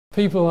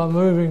People are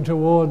moving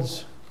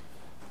towards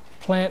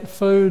plant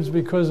foods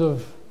because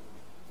of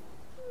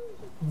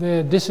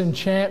their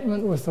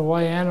disenchantment with the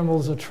way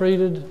animals are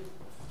treated.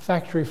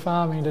 Factory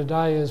farming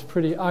today is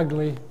pretty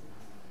ugly.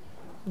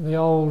 The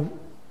old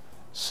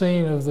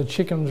scene of the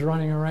chickens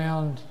running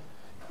around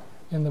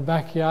in the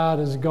backyard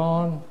is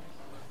gone.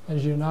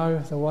 As you know,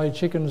 the way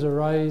chickens are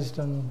raised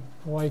and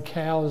the way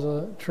cows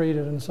are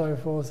treated and so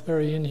forth,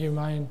 very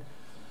inhumane.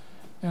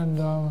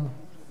 And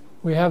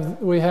we have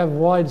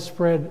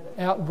widespread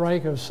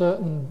outbreak of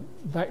certain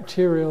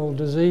bacterial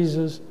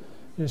diseases.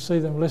 You see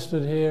them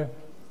listed here.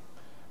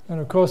 And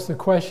of course the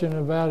question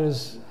about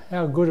is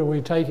how good are we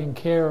taking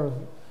care of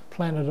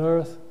planet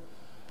Earth,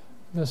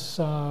 this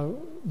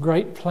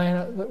great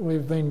planet that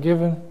we've been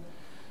given.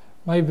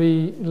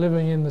 Maybe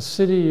living in the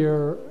city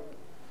you're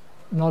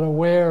not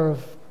aware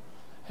of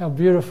how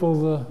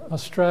beautiful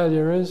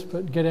Australia is,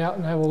 but get out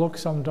and have a look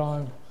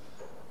sometime.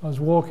 I was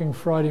walking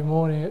Friday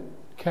morning at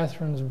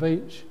Catherine's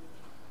Beach,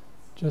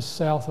 just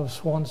south of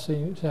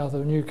Swansea, south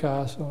of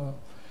Newcastle.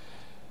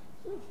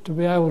 To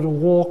be able to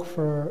walk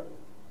for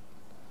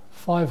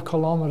 5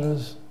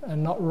 kilometres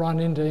and not run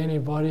into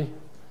anybody,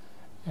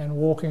 and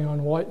walking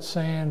on white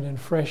sand and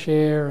fresh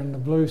air and the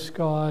blue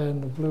sky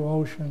and the blue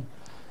ocean,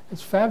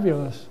 it's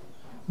fabulous.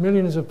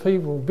 Millions of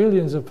people,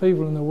 billions of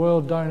people in the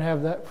world don't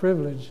have that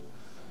privilege.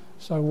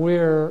 So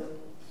we're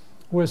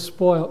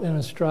spoilt in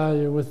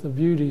Australia with the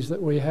beauties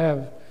that we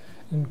have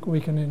and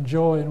we can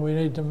enjoy, and we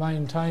need to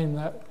maintain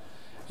that.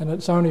 And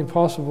it's only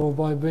possible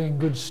by being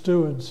good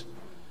stewards.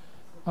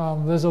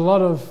 There's a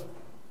lot of...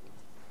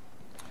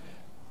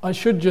 I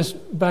should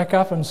just back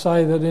up and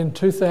say that in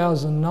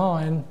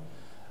 2009,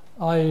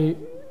 I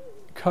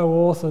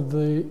co-authored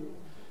the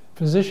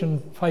position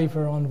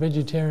paper on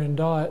vegetarian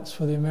diets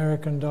for the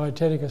American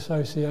Dietetic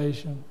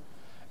Association,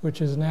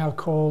 which is now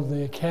called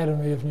the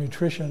Academy of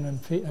Nutrition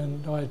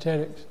and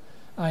Dietetics,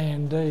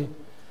 AND.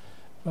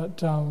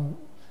 But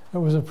it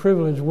was a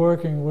privilege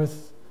working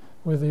with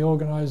the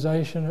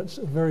organisation. It's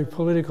a very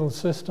political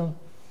system.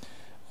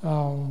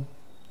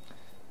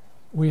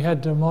 We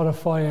had to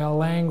modify our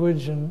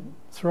language and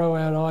throw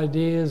out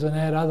ideas and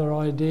add other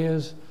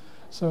ideas.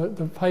 So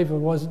the paper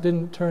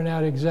didn't turn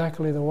out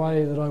exactly the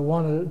way that I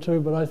wanted it to,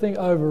 but I think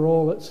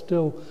overall it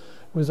still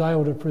was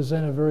able to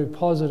present a very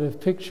positive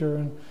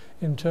picture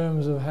in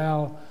terms of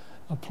how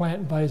a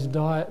plant-based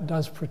diet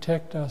does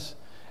protect us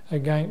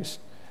against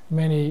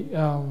many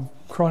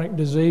chronic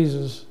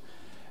diseases.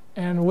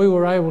 And we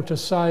were able to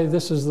say,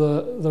 this is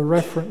the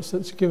reference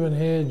that's given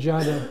here,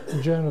 JADA,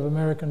 the Journal of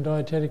American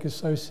Dietetic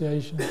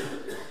Association,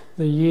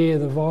 the year,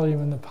 the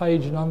volume and the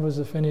page numbers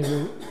if any of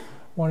you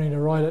wanting to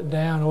write it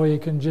down, or you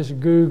can just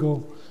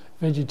Google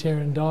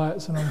vegetarian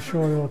diets and I'm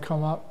sure it'll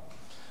come up.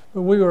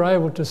 But we were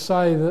able to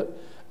say that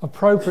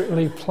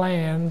appropriately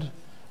planned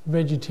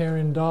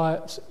vegetarian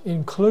diets,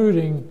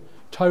 including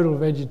total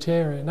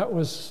vegetarian, that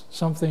was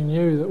something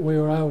new that we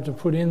were able to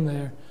put in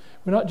there.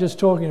 We're not just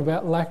talking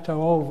about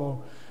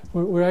lacto-ovo,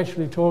 we're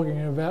actually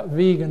talking about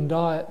vegan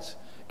diets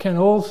can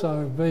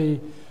also be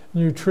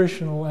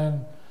nutritional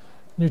and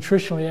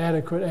nutritionally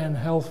adequate and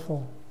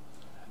healthful.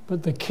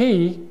 But the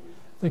key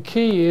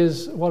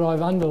is what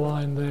I've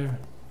underlined there,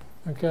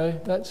 okay?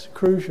 That's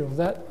crucial.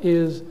 That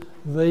is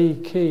the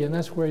key, and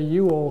that's where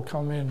you all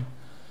come in.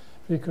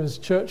 Because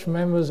church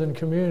members and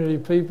community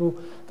people,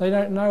 they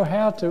don't know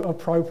how to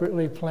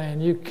appropriately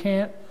plan. You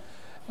can't,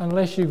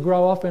 unless you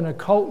grow up in a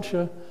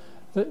culture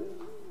that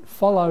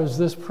follows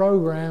this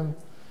program,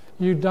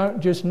 you don't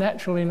just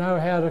naturally know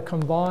how to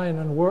combine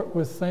and work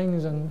with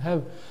things and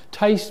have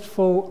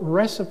tasteful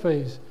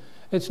recipes.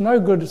 It's no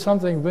good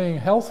something being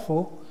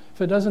healthful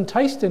if it doesn't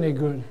taste any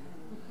good.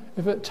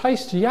 If it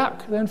tastes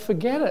yuck, then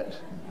forget it.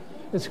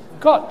 It's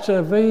got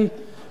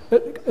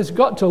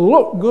to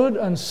look good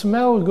and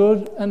smell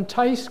good and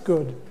taste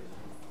good,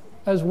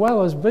 as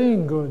well as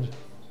being good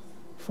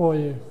for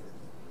you.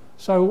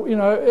 So, you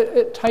know,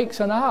 it takes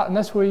an art, and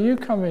that's where you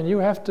come in. You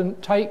have to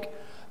take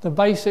the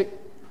basic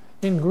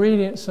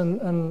ingredients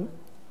and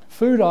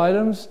food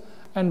items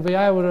and be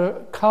able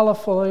to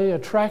colourfully,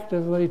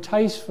 attractively,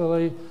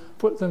 tastefully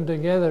put them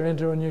together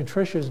into a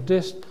nutritious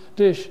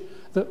dish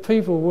that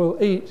people will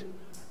eat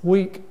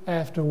week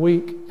after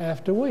week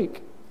after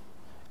week.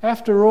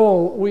 After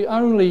all, we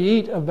only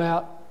eat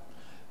about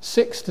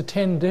 6 to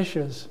 10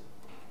 dishes,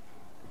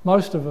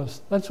 most of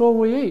us. That's all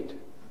we eat.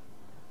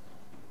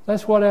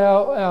 That's what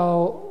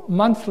our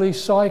monthly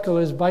cycle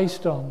is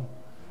based on,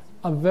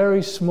 a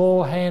very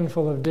small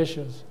handful of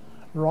dishes.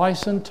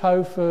 Rice and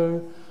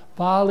tofu,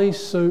 barley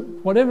soup,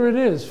 whatever it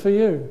is for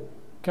you,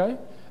 okay?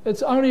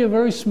 It's only a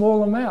very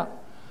small amount.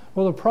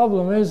 Well, the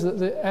problem is that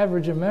the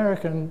average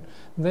American,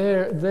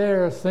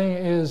 their thing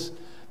is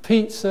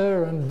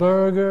pizza and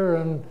burger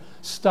and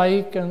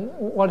steak and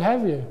what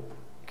have you,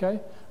 okay?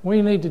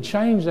 We need to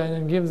change that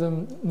and give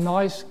them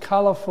nice,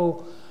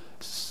 colourful,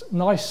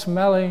 nice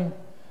smelling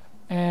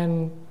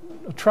and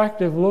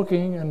attractive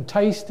looking and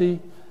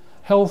tasty,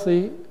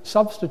 healthy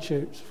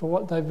substitutes for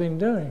what they've been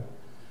doing.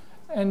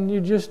 And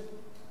you just,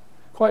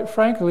 quite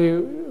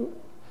frankly,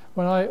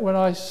 When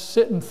I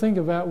sit and think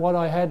about what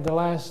I had the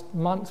last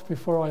month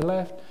before I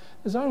left,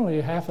 there's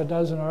only half a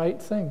dozen or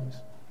 8 things,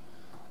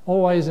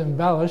 always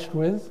embellished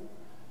with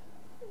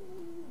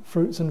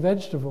fruits and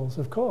vegetables,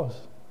 of course.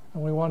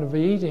 And we want to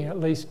be eating at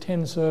least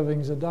 10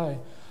 servings a day.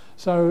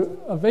 So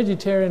a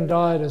vegetarian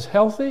diet is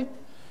healthy,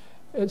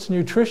 it's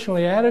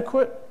nutritionally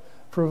adequate,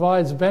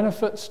 provides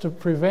benefits to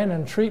prevent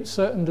and treat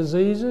certain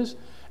diseases,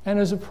 and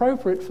is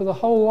appropriate for the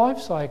whole life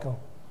cycle,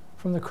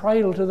 from the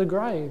cradle to the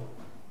grave.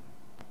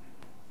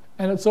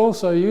 And it's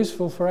also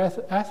useful for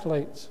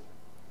athletes.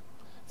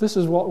 This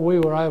is what we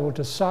were able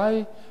to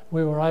say,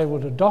 we were able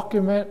to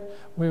document,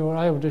 we were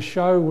able to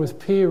show with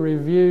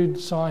peer-reviewed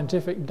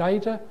scientific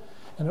data,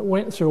 and it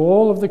went through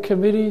all of the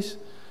committees,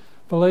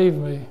 believe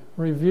me,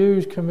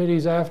 reviews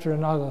committees after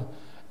another,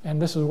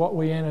 and this is what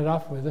we ended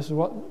up with. This is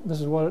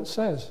what it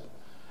says.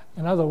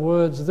 In other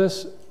words,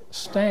 this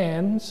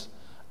stands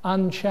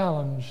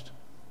unchallenged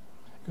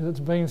because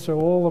it's been through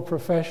all the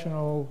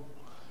professional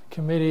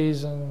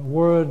committees and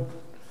word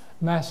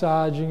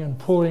massaging and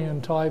pulling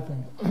and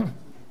typing.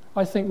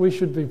 I think we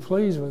should be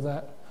pleased with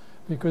that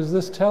because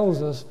this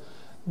tells us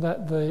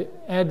that the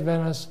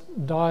Adventist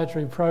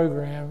dietary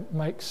program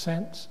makes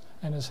sense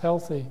and is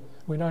healthy.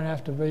 We don't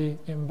have to be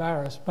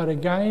embarrassed. But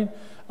again,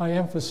 I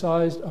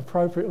emphasised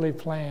appropriately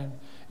planned.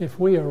 If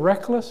we are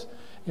reckless,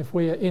 if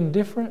we are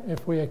indifferent,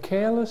 if we are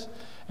careless,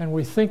 and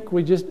we think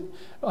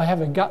I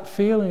have a gut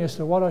feeling as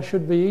to what I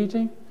should be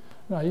eating,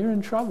 no, you're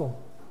in trouble.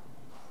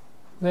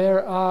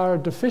 There are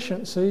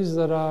deficiencies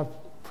that are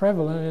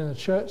prevalent in the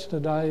church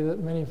today that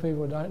many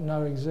people don't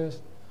know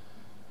exist.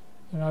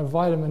 You know,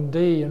 vitamin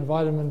D and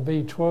vitamin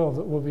B12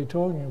 that we'll be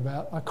talking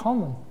about are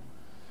common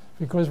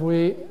because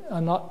we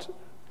are not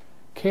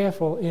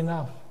careful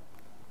enough.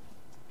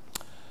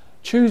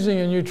 Choosing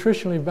a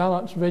nutritionally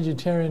balanced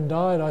vegetarian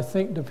diet, I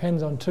think,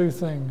 depends on 2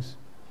 things.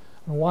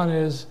 And one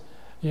is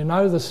you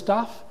know the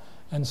stuff,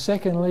 and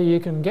secondly, you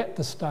can get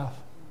the stuff.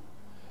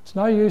 It's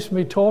no use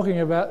me talking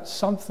about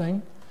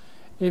something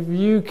if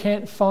you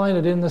can't find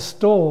it in the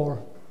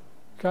store,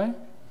 okay?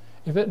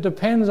 If it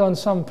depends on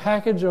some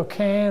package or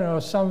can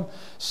or some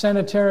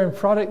sanitarian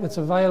product that's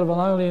available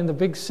only in the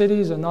big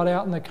cities and not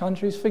out in the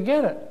countries,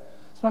 forget it.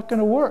 It's not going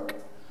to work.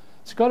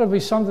 It's got to be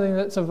something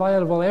that's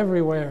available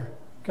everywhere.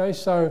 Okay,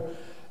 so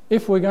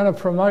if we're going to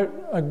promote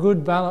a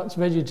good balanced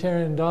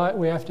vegetarian diet,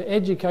 we have to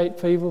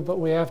educate people, but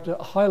we have to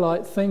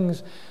highlight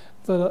things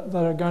that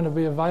are going to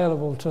be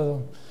available to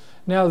them.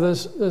 Now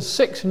there's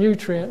 6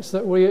 nutrients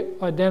that we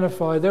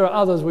identified. There are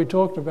others we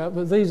talked about,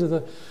 but these are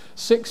the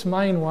 6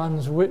 main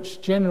ones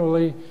which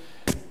generally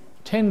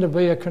tend to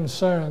be a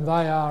concern.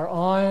 They are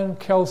iron,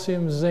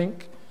 calcium,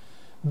 zinc,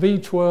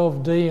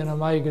 B12, D and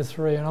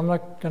omega-3, and I'm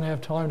not going to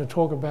have time to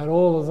talk about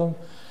all of them.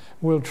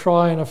 We'll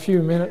try in a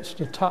few minutes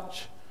to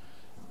touch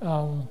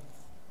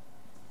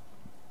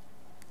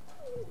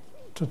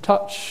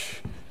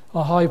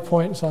high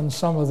points on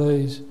some of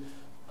these.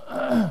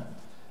 A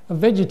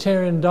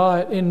vegetarian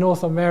diet in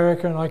North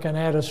America, and I can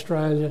add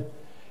Australia,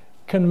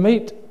 can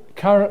meet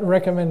current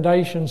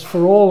recommendations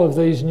for all of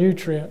these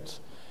nutrients,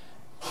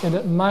 and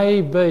it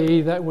may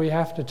be that we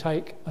have to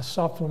take a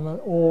supplement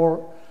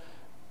or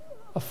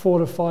a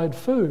fortified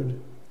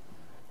food,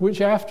 which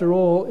after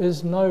all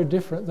is no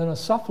different than a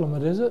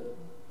supplement, is it?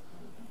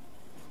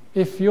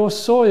 If your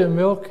soya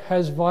milk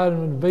has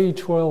vitamin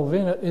B12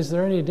 in it, is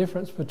there any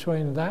difference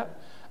between that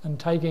and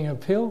taking a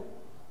pill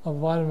of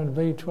vitamin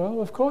B12?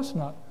 Of course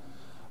not.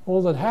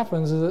 All that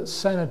happens is that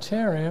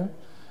Sanitarium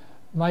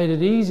made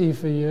it easy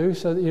for you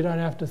so that you don't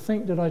have to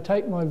think, did I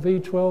take my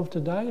B12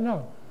 today?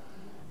 No.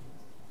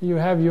 You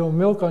have your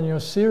milk on your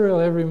cereal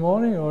every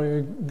morning or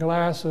your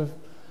glass of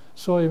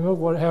soy milk,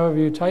 however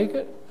you take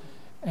it,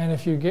 and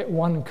if you get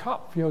 1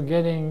 cup, you're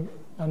getting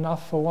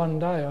enough for 1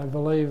 day. I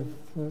believe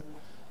the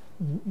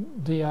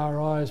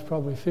DRI is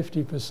probably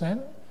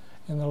 50%,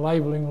 and the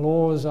labelling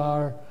laws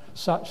are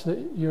such that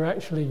you're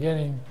actually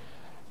getting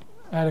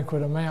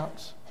adequate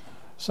amounts.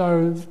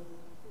 So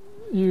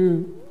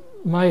you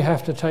may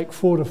have to take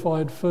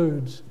fortified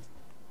foods.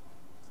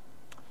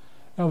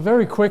 Now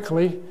very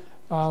quickly,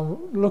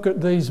 look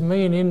at these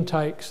mean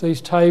intakes,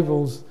 these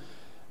tables.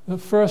 The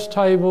first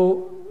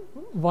table,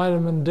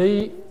 vitamin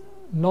D,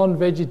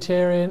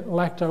 non-vegetarian,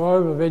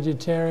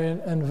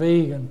 lacto-ovo-vegetarian and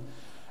vegan.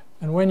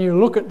 And when you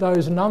look at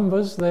those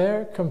numbers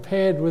there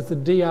compared with the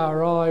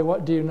DRI,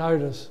 what do you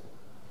notice?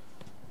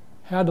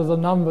 How do the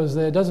numbers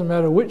there, doesn't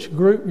matter which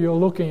group you're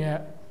looking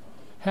at,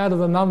 how do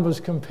the numbers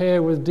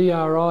compare with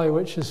DRI,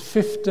 which is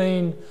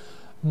 15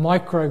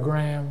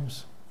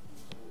 micrograms?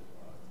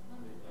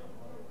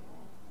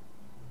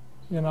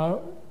 You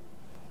know,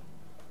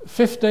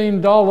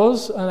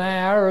 $15 an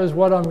hour is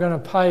what I'm going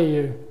to pay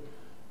you.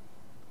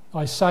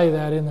 I say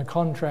that in the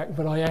contract,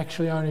 but I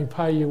actually only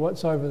pay you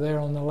what's over there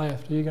on the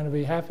left. Are you going to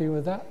be happy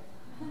with that?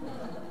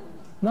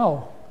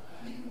 No.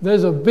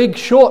 There's a big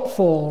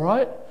shortfall,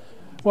 right?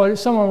 Well,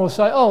 someone will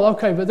say, oh,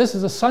 okay, but this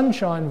is a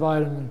sunshine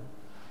vitamin.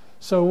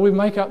 So we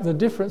make up the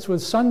difference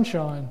with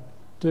sunshine.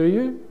 Do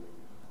you?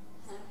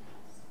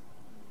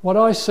 What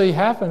I see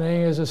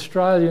happening is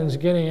Australians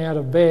getting out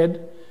of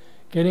bed,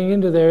 getting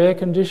into their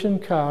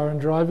air-conditioned car and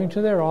driving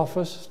to their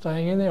office,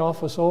 staying in the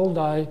office all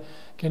day,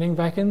 getting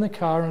back in the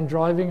car and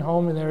driving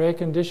home in their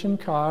air-conditioned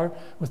car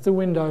with the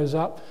windows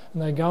up,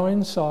 and they go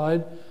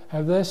inside,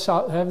 have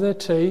their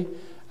tea,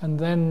 and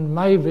then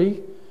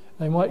maybe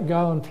they might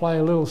go and play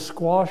a little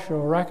squash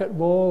or racquetball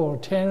or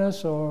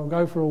tennis or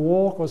go for a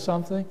walk or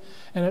something,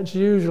 and it's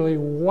usually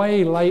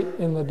way late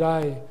in the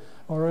day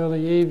or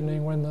early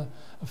evening when the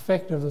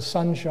effect of the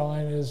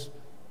sunshine is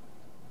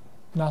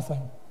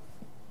nothing.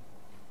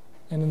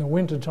 And in the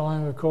winter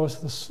time, of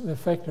course, the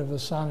effect of the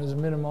sun is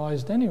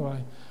minimised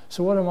anyway.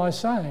 So what am I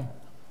saying?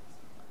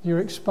 Your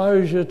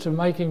exposure to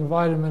making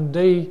vitamin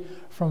D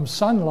from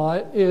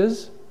sunlight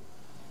is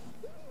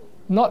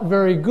not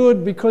very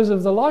good because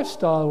of the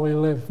lifestyle we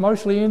live,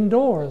 mostly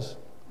indoors.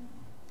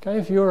 Okay,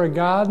 if you're a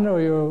gardener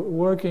or you're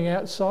working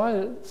outside,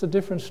 it's a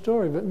different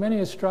story. But many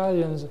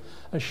Australians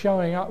are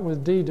showing up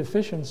with D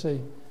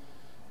deficiency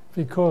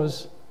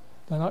because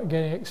they're not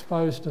getting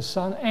exposed to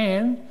sun,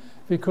 and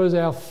because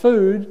our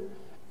food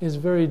is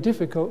very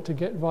difficult to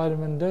get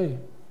vitamin D.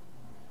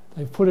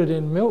 They put it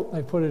in milk,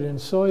 they put it in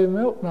soy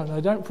milk. No,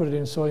 they don't put it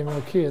in soy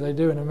milk here. They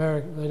do in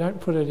America. They don't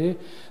put it here.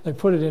 They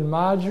put it in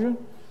margarine.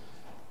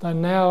 They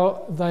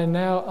now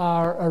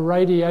are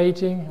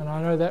irradiating, and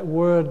I know that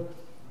word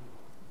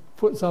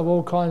puts up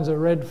all kinds of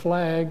red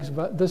flags,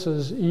 but this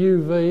is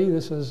UV,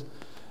 this is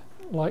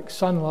like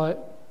sunlight,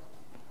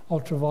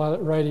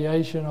 ultraviolet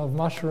radiation of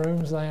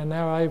mushrooms. They are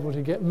now able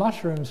to get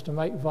mushrooms to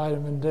make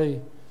vitamin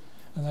D,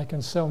 and they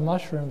can sell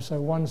mushrooms.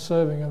 So one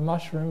serving of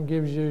mushroom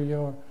gives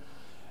you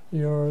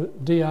your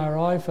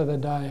DRI for the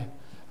day.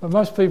 But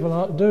most people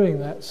are not doing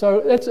that. So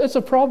it's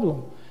a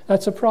problem.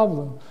 That's a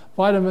problem.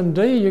 Vitamin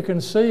D, you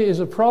can see, is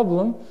a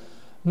problem,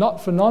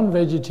 not for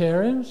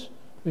non-vegetarians,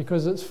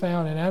 because it's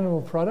found in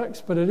animal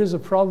products, but it is a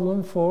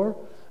problem for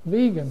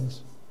vegans.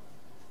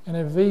 And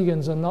if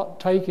vegans are not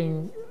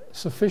taking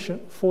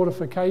sufficient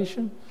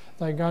fortification,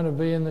 they're going to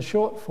be in the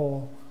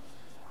shortfall.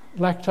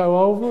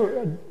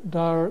 Lacto-Ova,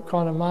 they're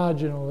kind of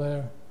marginal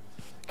there.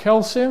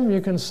 Calcium,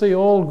 you can see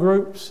all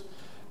groups,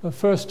 the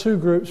first two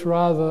groups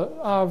rather,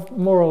 are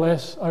more or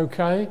less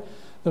okay.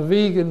 The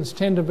vegans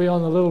tend to be a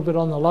little bit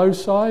on the low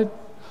side.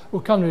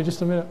 We'll come to you in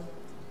just a minute.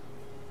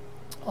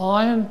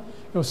 Iron,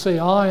 you'll see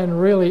iron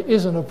really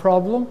isn't a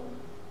problem.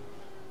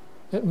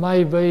 It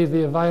may be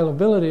the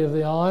availability of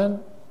the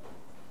iron.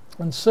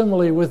 And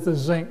similarly with the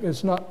zinc,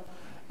 it's not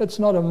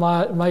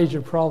a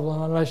major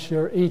problem unless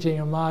you're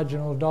eating a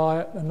marginal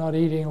diet and not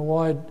eating a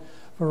wide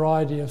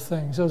variety of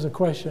things. There was a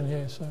question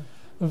here. So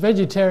the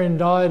vegetarian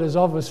diet is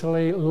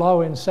obviously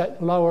lower in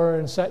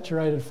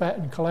saturated fat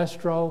and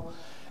cholesterol.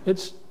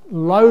 It's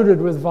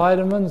loaded with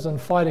vitamins and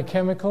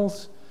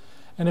phytochemicals.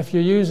 And if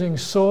you're using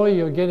soy,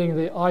 you're getting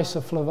the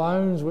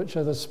isoflavones, which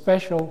are the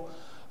special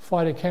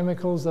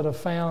phytochemicals that are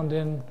found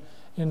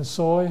in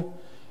soy.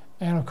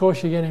 And of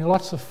course, you're getting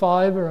lots of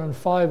fibre, and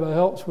fibre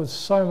helps with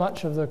so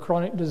much of the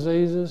chronic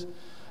diseases.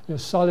 Your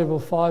soluble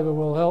fibre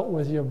will help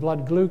with your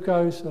blood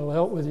glucose, it'll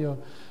help with your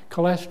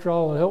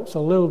cholesterol, it helps a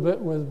little bit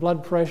with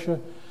blood pressure.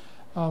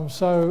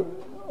 So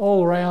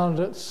all around,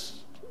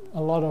 it's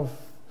a lot of...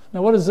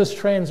 Now, what does this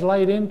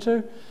translate into?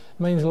 It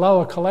means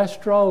lower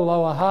cholesterol,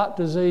 lower heart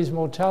disease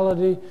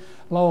mortality,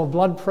 lower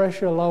blood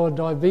pressure, lower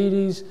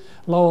diabetes,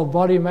 lower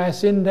body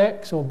mass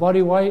index or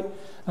body weight,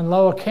 and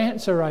lower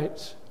cancer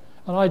rates.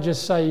 And I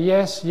just say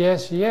yes,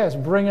 yes, yes,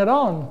 bring it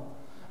on.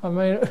 I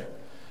mean,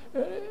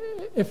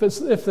 if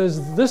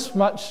there's this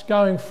much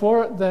going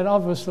for it, then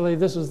obviously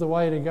this is the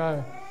way to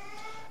go.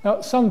 Now,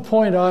 at some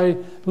point I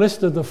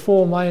listed the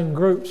four main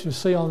groups you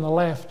see on the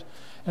left,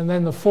 and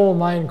then the four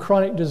main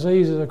chronic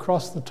diseases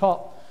across the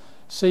top.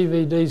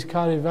 CVD's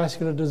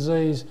cardiovascular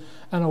disease,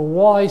 and a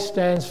Y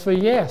stands for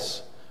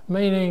yes,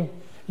 meaning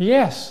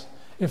yes,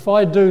 if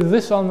I do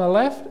this on the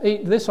left,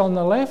 eat this on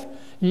the left,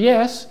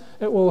 yes,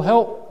 it will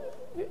help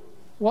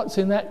what's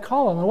in that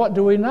column. And what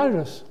do we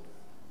notice?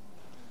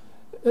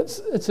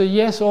 It's a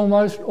yes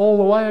almost all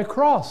the way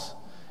across.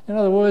 In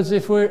other words,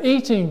 if we're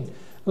eating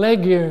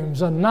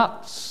legumes and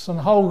nuts and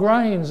whole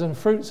grains and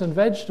fruits and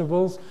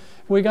vegetables,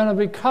 we're going to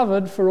be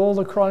covered for all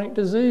the chronic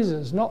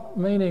diseases, not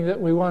meaning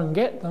that we won't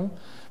get them,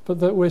 but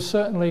that we're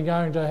certainly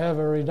going to have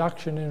a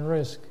reduction in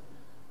risk.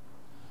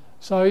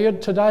 So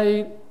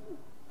today,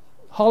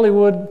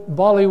 Hollywood,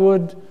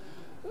 Bollywood,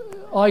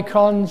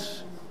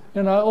 icons,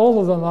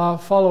 all of them are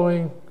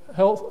following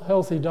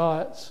healthy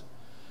diets.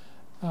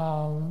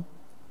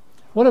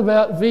 What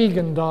about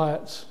vegan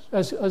diets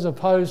as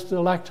opposed to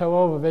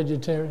lacto-Ova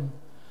vegetarian?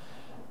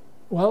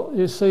 Well,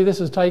 you see this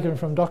is taken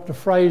from Dr.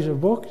 Fraser's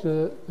book,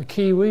 the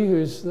Kiwi,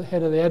 who's the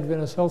head of the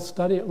Adventist Health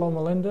Study at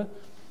Loma Linda.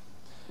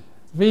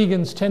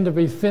 Vegans tend to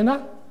be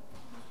thinner.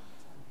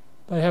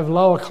 They have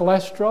lower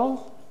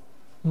cholesterol,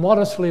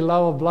 modestly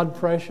lower blood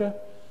pressure,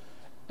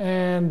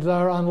 and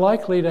they're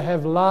unlikely to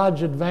have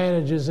large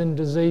advantages in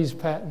disease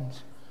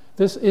patterns.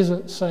 This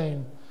isn't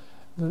seen.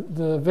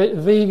 The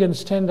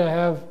vegans tend to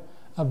have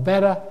a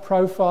better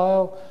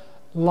profile,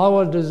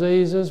 lower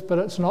diseases, but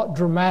it's not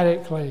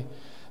dramatically.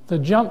 The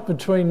jump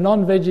between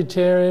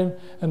non-vegetarian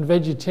and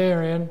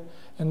vegetarian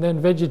and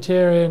then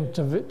vegetarian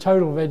to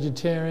total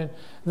vegetarian,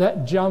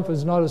 that jump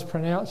is not as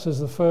pronounced as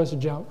the first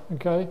jump,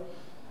 okay?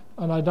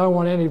 And I don't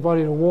want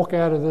anybody to walk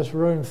out of this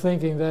room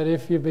thinking that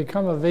if you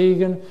become a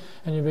vegan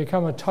and you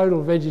become a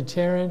total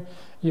vegetarian,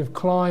 you've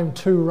climbed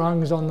 2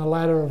 rungs on the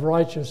ladder of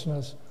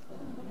righteousness.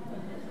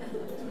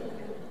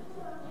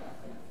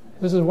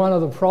 This is one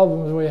of the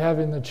problems we have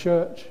in the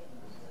church,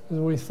 is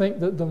we think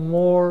that the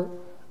more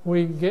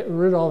we get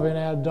rid of in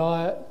our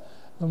diet,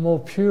 the more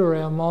pure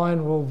our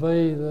mind will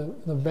be,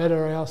 the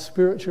better our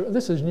spiritual...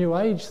 This is New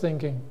Age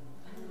thinking.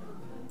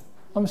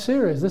 I'm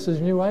serious, this is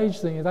New Age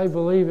thinking. They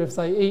believe if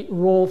they eat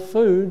raw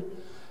food,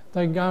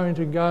 they're going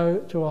to go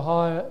to a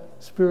higher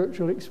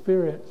spiritual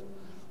experience.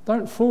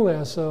 Don't fool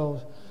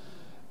ourselves.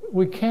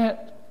 We can't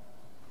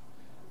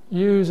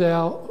use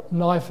our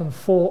knife and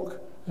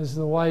fork as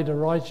the way to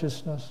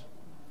righteousness.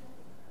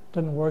 It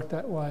doesn't work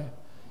that way.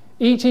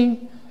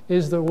 Eating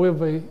is that we'll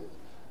be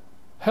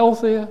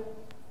healthier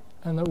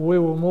and that we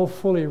will more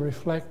fully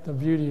reflect the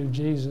beauty of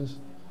Jesus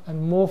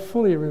and more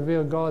fully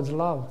reveal God's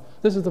love.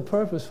 This is the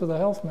purpose for the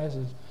health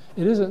message.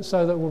 It isn't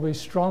so that we'll be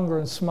stronger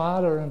and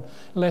smarter and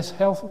less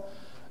health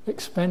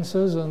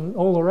expenses and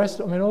all the rest.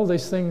 I mean, all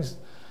these things,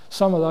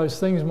 some of those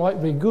things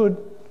might be good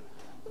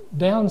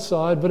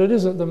downside, but it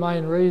isn't the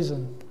main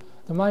reason.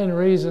 The main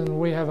reason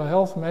we have a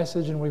health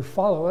message and we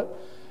follow it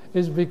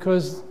is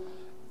because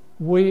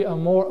we are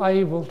more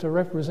able to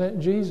represent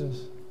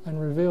Jesus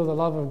and reveal the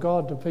love of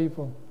God to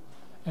people.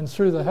 And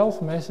through the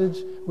health message,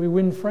 we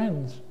win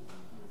friends,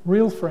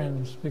 real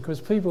friends,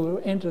 because people who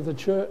enter the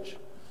church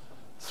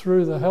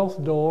through the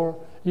health door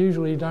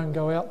usually don't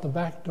go out the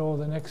back door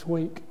the next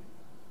week.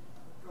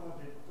 God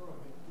did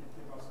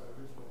give us the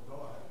original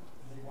diet,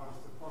 and He wants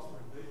us to prosper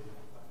in vegan.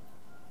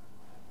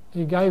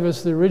 He gave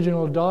us the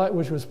original diet,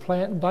 which was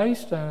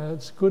plant-based, and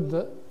it's good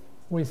that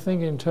we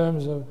think in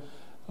terms of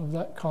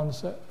that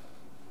concept.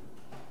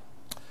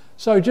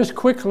 So just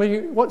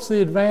quickly, what's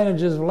the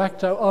advantages of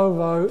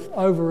lacto-ovo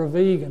over a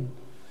vegan?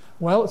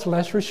 Well, it's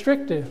less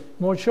restrictive,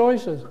 more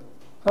choices.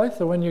 Okay?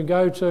 So when you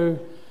go to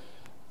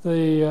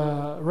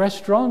the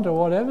restaurant or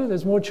whatever,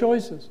 there's more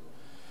choices.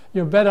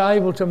 You're better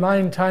able to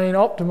maintain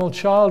optimal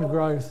child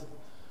growth.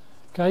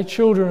 Okay?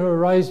 Children who are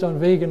raised on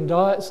vegan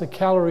diets, the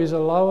calories are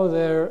lower,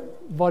 their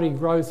body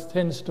growth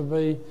tends to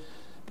be,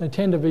 they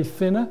tend to be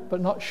thinner, but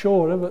not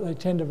shorter, but they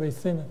tend to be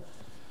thinner.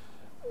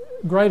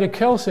 Greater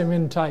calcium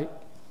intake.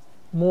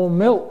 More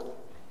milk,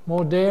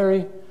 more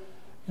dairy.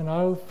 You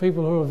know,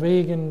 people who are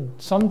vegan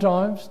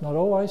sometimes, not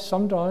always,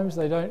 sometimes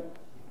they don't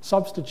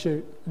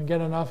substitute and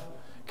get enough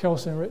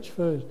calcium-rich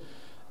food.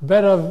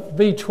 Better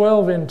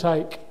B12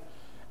 intake,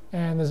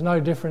 and there's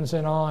no difference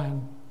in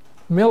iron.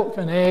 Milk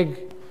and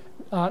egg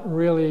aren't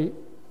really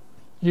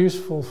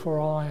useful for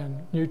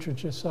iron,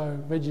 nutrition, so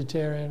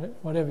vegetarian,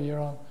 whatever you're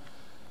on.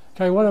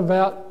 Okay, what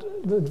about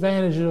the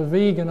advantages of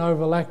vegan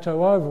over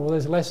lacto-ovo? Well,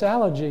 there's less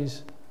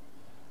allergies.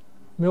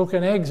 Milk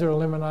and eggs are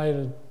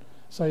eliminated,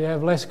 so you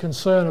have less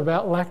concern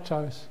about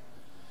lactose.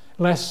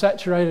 Less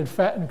saturated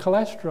fat and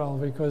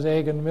cholesterol, because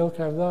egg and milk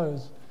have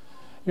those.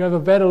 You have a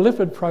better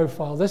lipid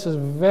profile. This is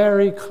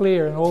very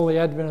clear in all the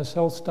Adventist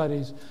health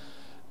studies.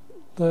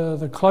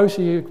 The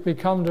closer you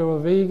become to a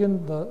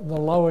vegan, the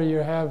lower you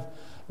have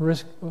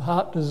risk of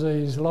heart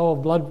disease, lower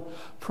blood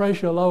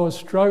pressure, lower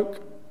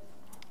stroke.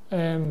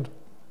 And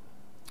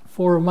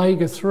for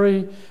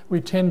omega-3,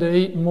 we tend to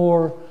eat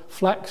more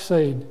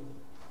flaxseed.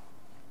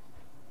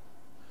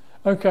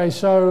 Okay,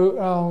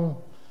 so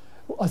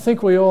I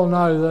think we all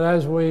know that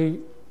as we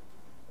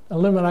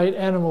eliminate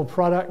animal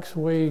products,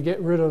 we get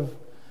rid of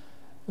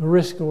the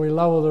risk, or we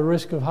lower the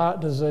risk of heart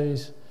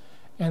disease.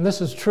 And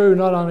this is true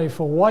not only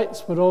for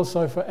whites, but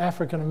also for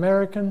African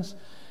Americans.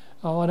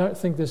 Oh, I don't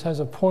think this has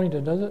a pointer,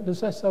 does it?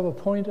 Does this have a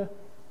pointer?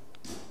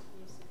 Yes,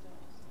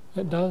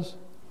 it does.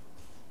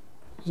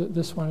 Is it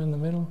this one in the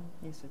middle?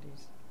 Yes, it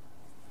is.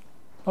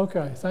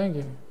 Okay, thank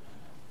you.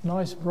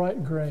 Nice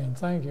bright green,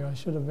 thank you. I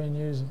should have been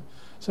using it.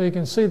 So you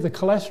can see the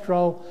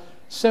cholesterol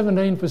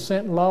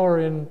 17% lower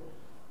in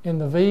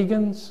the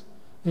vegans,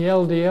 the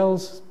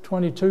LDL's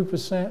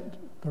 22%,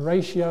 the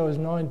ratio is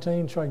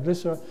 19,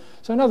 triglyceride.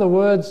 So in other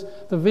words,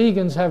 the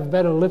vegans have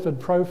better lipid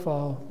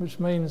profile, which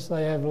means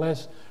they have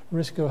less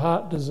risk of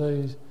heart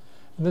disease.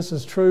 And this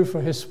is true for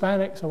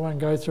Hispanics, I won't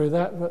go through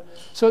that. But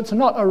so it's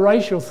not a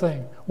racial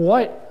thing.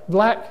 White,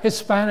 black,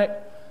 Hispanic,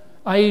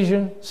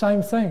 Asian,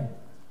 same thing.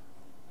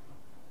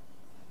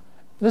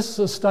 This is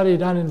a study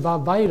done in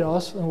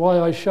Barbados, and why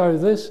I show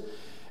this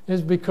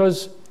is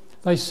because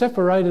they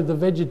separated the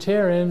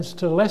vegetarians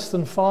to less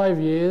than 5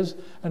 years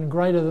and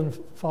greater than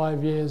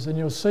 5 years. And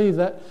you'll see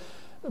that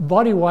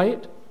body weight,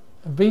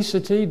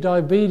 obesity,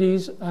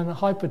 diabetes, and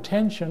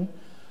hypertension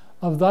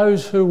of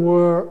those who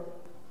were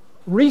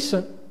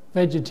recent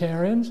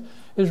vegetarians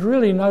is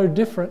really no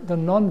different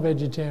than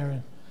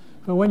non-vegetarian.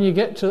 But when you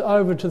get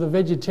over to the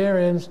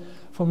vegetarians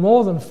for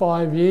more than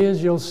 5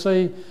 years, you'll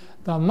see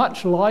they're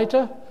much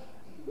lighter,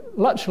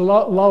 much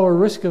lower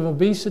risk of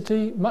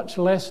obesity, much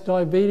less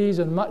diabetes,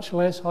 and much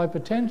less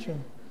hypertension.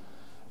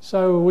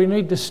 So we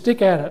need to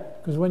stick at it,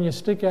 because when you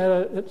stick at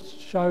it, it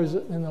shows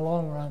it in the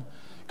long run.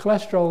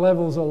 cholesterol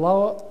levels are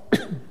lower.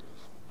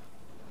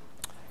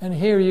 And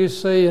here you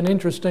see an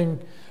interesting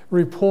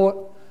report.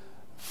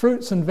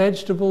 Fruits and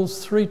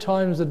vegetables 3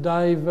 times a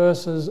day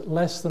versus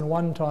less than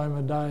 1 time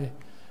a day.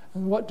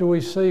 And what do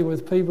we see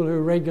with people who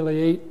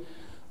regularly eat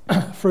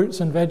fruits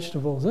and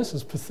vegetables? This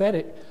is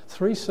pathetic.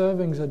 3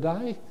 servings a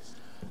day?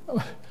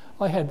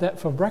 I had that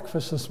for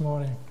breakfast this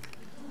morning.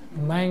 A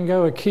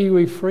mango, a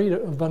kiwi fruit, a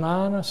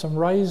banana, some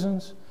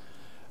raisins.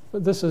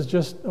 But this is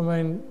just, I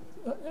mean,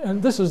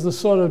 and this is the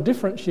sort of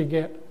difference you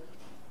get.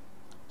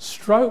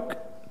 Stroke,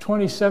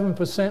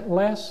 27%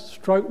 less.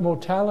 Stroke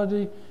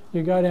mortality,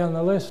 you go down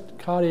the list.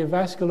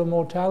 Cardiovascular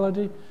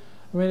mortality.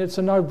 I mean, it's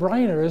a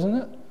no-brainer, isn't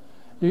it?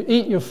 You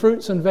eat your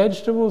fruits and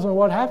vegetables and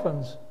what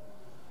happens?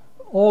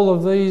 All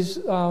of these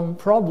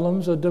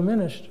problems are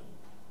diminished.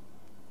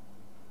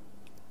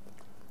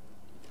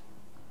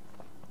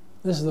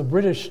 This is a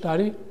British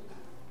study.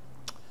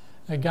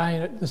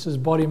 Again, this is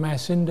body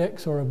mass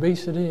index or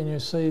obesity, and you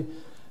see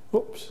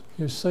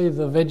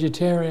the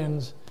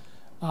vegetarians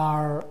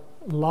are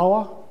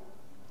lower,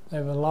 they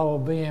have a lower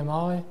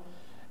BMI,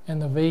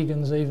 and the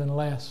vegans even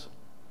less.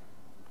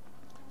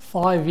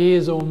 5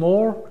 years or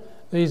more,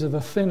 these are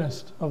the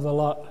thinnest of the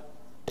lot.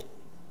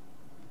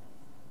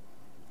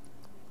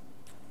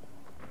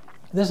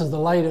 This is the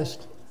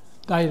latest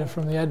data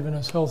from the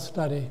Adventist Health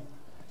Study,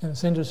 and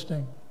it's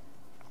interesting.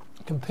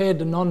 Compared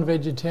to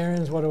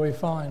non-vegetarians, what do we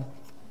find?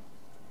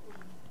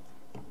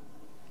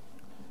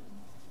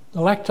 The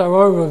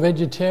lacto-ovo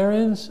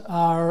vegetarians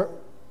are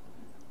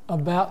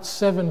about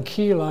 7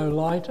 kilo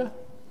lighter,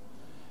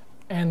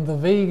 and the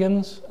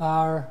vegans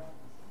are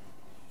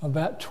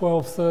about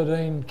 12,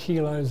 13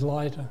 kilos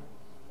lighter.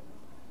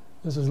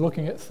 This is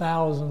looking at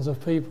thousands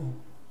of people.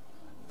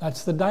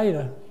 That's the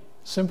data.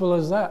 Simple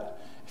as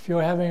that. If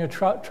you're having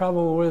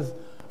trouble with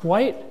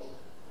weight,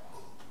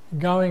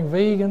 going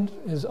vegan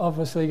is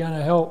obviously going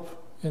to help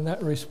in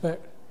that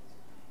respect.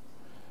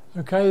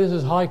 Okay, this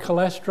is high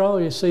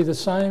cholesterol. You see the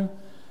same.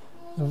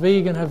 The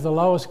vegan have the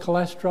lowest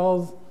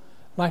cholesterol,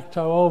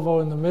 lacto-ovo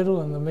in the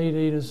middle, and the meat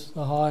eaters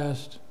the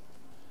highest.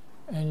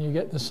 And you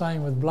get the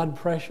same with blood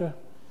pressure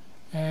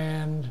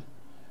and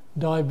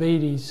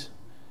diabetes.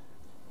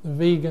 The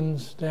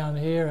vegans down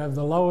here have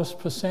the lowest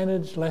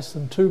percentage, less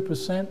than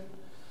 2%.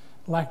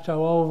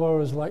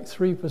 Lacto-ovo is like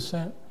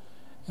 3%,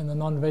 and the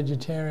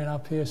non-vegetarian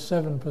up here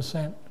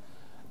 7%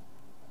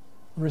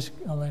 risk,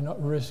 I mean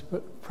not risk,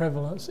 but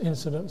prevalence,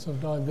 incidence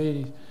of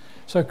diabetes.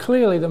 So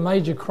clearly the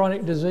major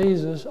chronic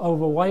diseases,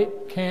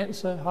 overweight,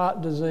 cancer,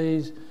 heart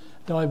disease,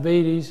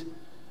 diabetes,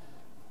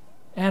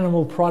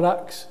 animal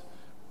products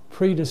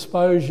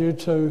predispose you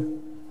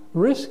to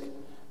risk,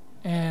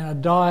 and a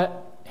diet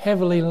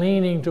heavily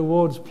leaning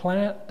towards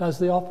plant does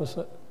the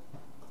opposite.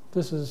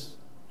 This is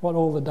what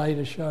all the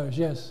data shows,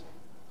 yes?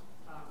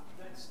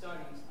 That study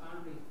is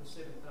only for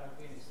Seventh-day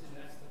Adventists, and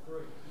that's the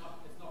group. It's not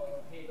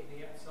compared to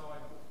the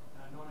outside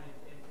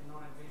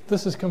non-Adventists.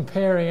 This is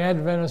comparing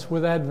Adventists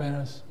with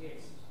Adventists. Yes.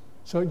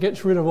 So it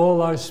gets rid of all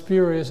those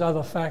spurious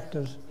other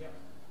factors.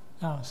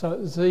 Yep. So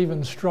it's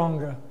even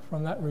stronger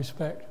from that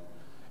respect,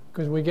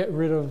 because we get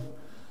rid of,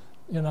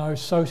 you know,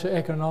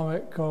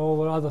 socioeconomic,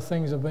 all the other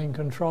things are being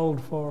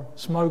controlled for,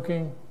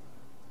 smoking,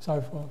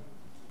 so forth.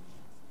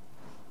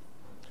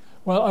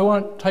 Well, I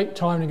won't take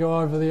time to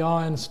go over the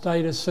iron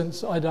status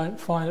since I don't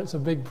find it's a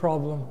big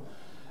problem.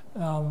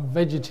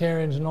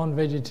 Vegetarians and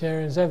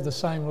non-vegetarians have the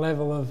same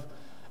level of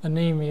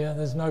anemia.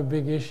 There's no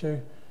big issue.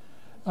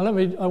 I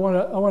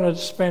want to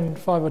spend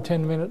 5 or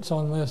 10 minutes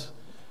on this,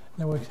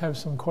 and then we'll have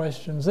some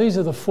questions. These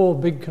are the 4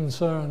 big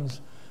concerns: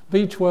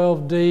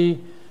 B12,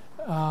 D,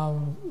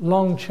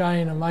 long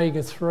chain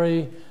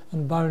omega-3,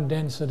 and bone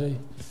density.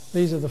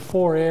 These are the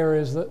 4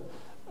 areas that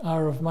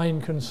are of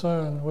main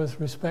concern with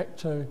respect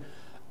to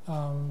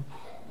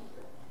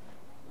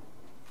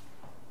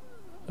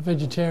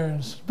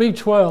vegetarians.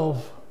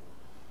 B12,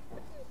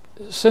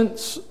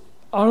 since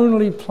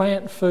only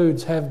plant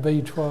foods have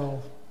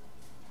B12,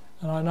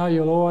 and I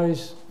know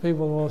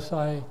people will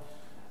say,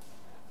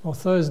 well,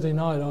 Thursday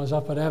night I was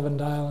up at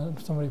Avondale and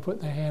somebody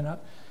put their hand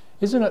up,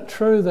 isn't it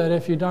true that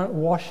if you don't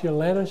wash your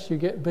lettuce you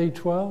get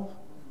B12?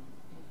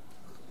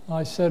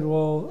 I said,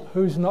 well,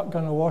 who's not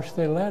going to wash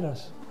their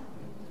lettuce?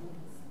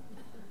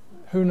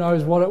 Who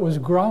knows what it was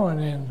growing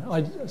in?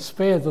 I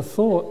spare the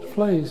thought,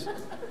 please.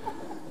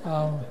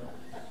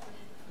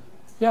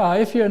 Yeah,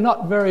 if you're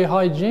not very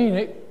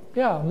hygienic,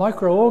 yeah,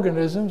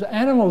 microorganisms.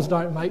 Animals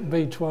don't make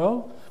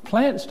B12.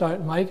 Plants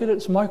don't make it.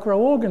 It's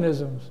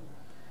microorganisms.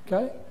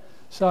 Okay?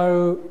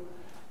 So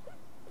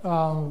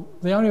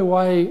the only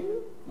way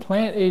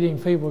plant-eating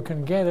people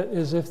can get it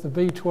is if the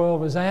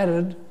B12 is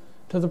added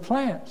to the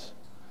plants.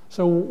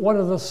 So what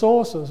are the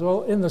sources?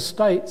 Well, in the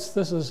States,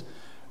 this is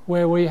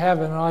where we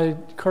have, and I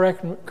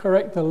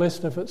correct the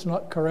list if it's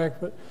not correct,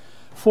 but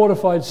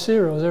fortified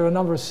cereals. There are a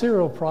number of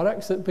cereal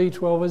products that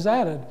B12 is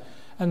added.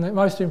 And the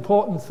most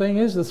important thing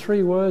is, the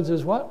 3 words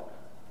is what?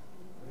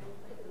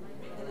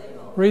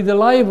 Read the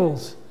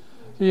labels.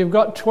 You've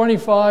got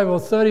 25 or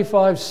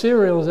 35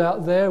 cereals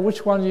out there.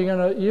 Which one are you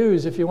going to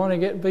use? If you want to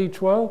get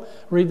B12,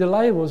 read the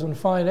labels and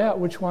find out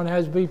which one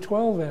has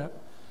B12 in it.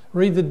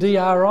 Read the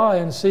DRI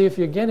and see if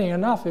you're getting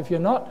enough. If you're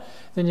not,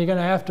 then you're going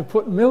to have to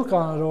put milk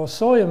on it, or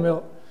soya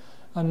milk,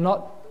 and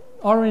not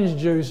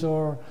orange juice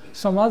or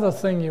some other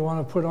thing you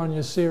want to put on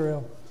your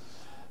cereal.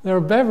 There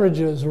are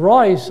beverages,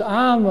 rice,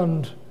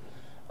 almond,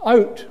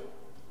 oat,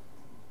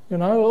 you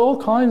know, all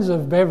kinds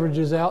of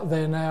beverages out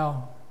there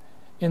now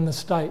in the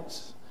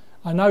States.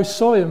 I know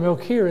soya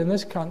milk here in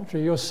this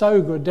country, your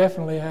So Good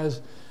definitely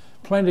has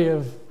plenty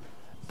of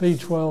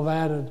B12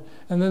 added.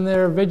 And then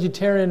there are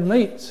vegetarian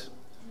meats.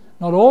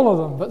 Not all of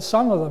them, but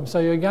some of them. So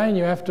again,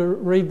 you have to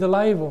read the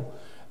label.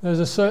 There's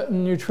a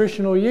certain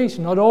nutritional yeast,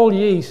 not all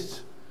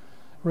yeasts.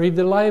 Read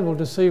the label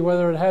to see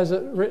whether it has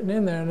it written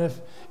in there. And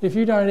if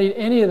you don't eat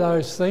any of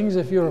those things,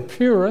 if you're a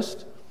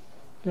purist,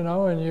 you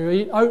know, and you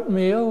eat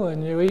oatmeal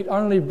and you eat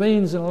only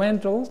beans and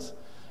lentils,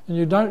 and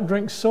you don't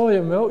drink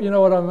soya milk, you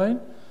know what I mean?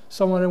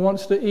 Someone who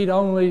wants to eat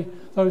only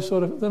those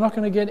sort of, they're not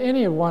going to get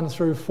any of 1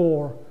 through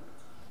 4.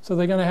 So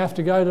they're going to have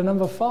to go to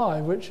number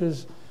 5, which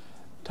is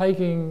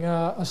taking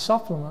a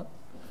supplement.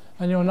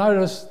 And you'll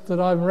notice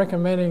that I'm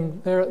recommending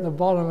there at the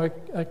bottom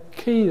a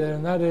key there,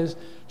 and that is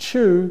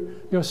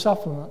chew your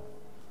supplement.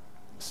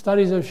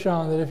 Studies have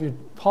shown that if you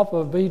pop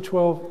a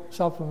B12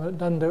 supplement, it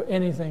doesn't do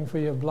anything for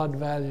your blood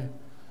value.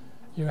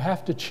 You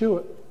have to chew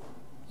it,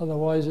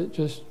 otherwise it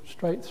just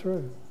straight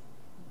through.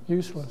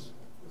 Useless.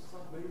 The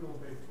sublingual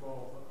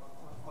B12,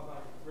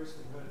 I've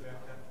recently heard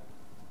about that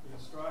in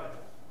Australia.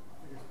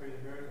 I think it's been in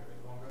America a bit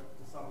longer,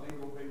 the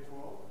sublingual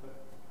B12,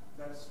 but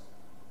that's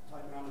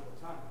taken under the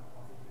tongue,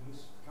 I think, in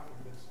this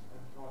company that's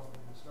advertising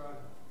in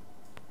Australia.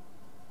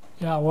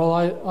 Yeah, well,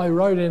 I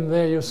wrote in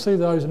there, you'll see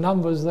those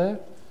numbers there,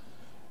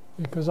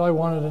 because I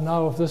wanted to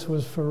know if this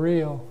was for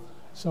real.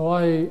 So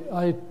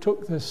I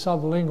took this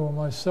sublingual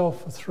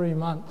myself for 3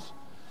 months,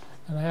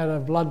 and I had a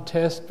blood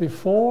test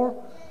before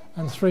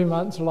and 3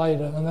 months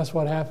later, and that's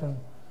what happened.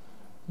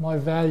 My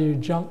value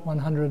jumped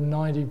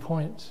 190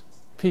 points.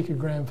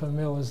 Picogram per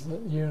mil is the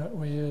unit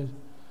we use.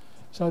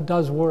 So it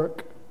does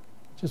work.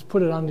 Just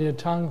put it under your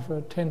tongue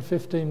for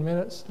 10-15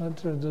 minutes,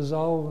 let it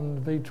dissolve,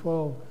 and the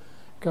B12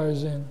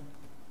 goes in.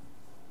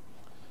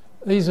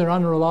 These are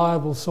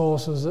unreliable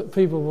sources that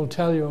people will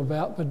tell you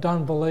about, but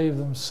don't believe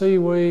them.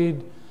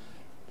 Seaweed,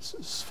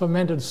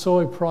 fermented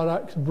soy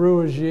products,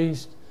 brewer's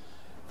yeast,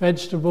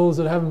 vegetables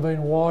that haven't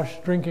been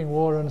washed, drinking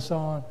water and so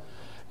on.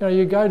 You know,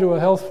 you go to a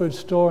health food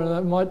store and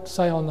it might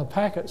say on the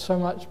packet so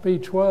much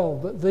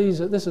B12, but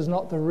this is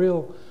not the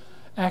real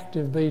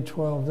active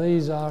B12.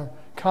 These are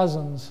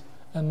cousins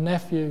and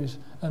nephews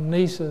and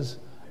nieces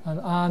and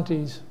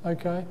aunties,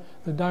 okay,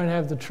 that don't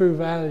have the true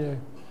value.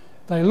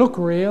 They look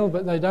real,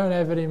 but they don't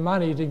have any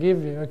money to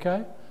give you,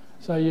 okay?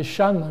 So you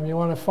shun them. You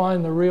want to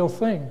find the real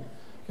thing.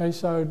 Okay,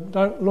 so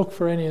don't look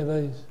for any of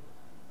these.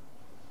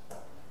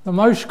 The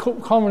most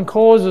common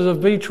causes of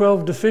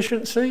B12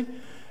 deficiency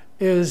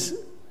is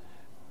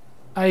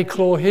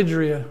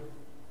achlorhydria.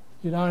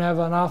 You don't have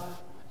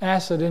enough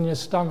acid in your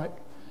stomach.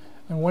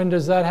 And when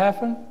does that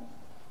happen?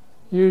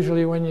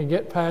 Usually when you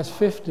get past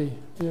 50,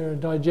 your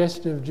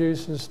digestive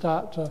juices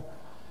start to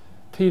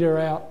peter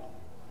out.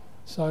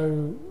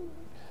 So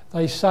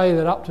they say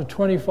that up to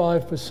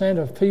 25%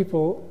 of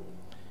people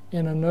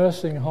in a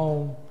nursing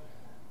home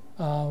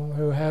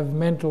who have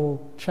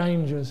mental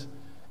changes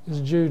is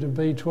due to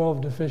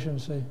B12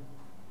 deficiency.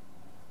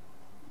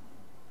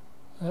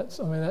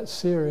 That's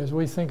serious.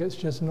 We think it's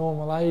just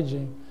normal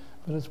aging,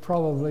 but it's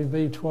probably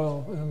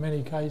B12 in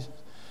many cases.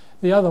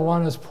 The other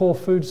one is poor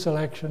food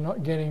selection,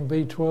 not getting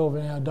B12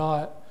 in our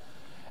diet.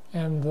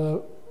 And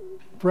the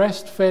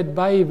breastfed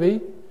baby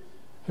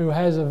who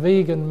has a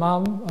vegan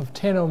mum of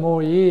 10 or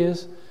more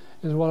years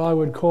is what I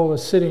would call a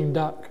sitting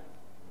duck.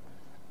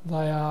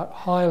 They are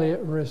highly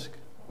at risk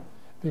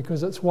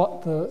because it's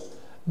what the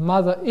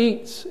mother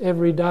eats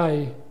every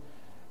day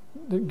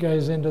that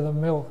goes into the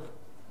milk.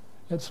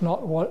 It's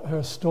not what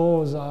her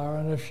stores are,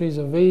 and if she's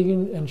a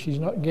vegan and she's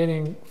not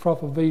getting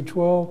proper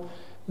B12,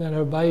 then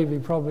her baby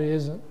probably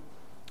isn't.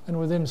 And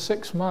within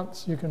 6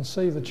 months you can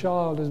see the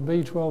child is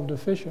B12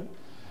 deficient.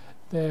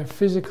 Their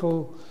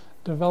physical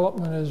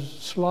development is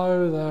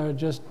slow, they're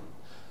just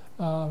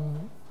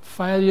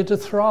failure to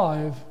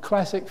thrive,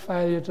 classic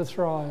failure to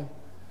thrive,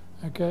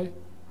 okay?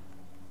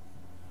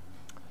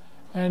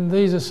 And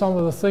these are some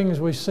of the things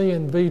we see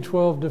in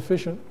B12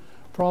 deficient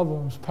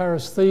problems.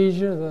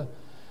 Paresthesia,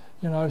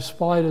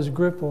 spider's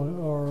grip,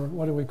 or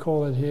what do we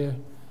call it here?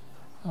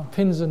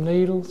 Pins and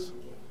needles,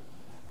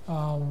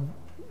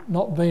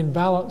 not being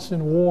balanced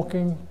in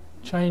walking,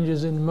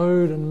 changes in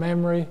mood and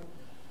memory,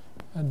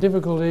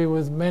 difficulty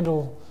with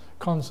mental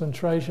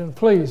concentration.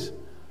 Please,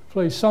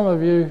 some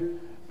of you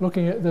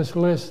looking at this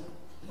list,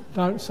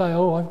 don't say,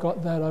 oh, I've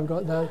got that, I've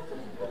got that.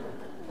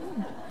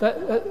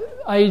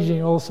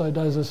 Aging also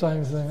does the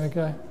same thing,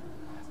 okay?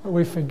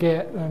 We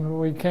forget and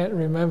we can't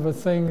remember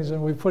things,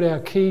 and we put our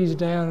keys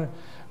down,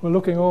 we're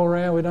looking all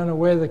around, we don't know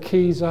where the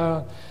keys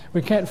are,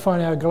 we can't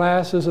find our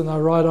glasses and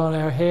they're right on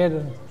our head,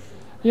 and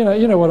you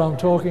know what I'm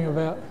talking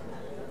about.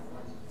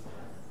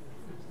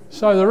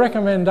 So the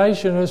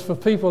recommendation is for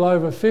people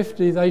over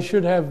 50, they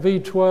should have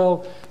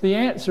B12. The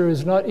answer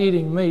is not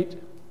eating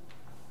meat,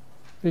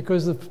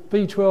 because the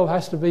B12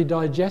 has to be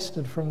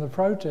digested from the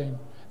protein.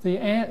 The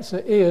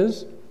answer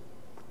is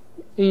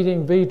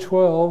eating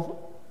B12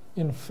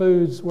 in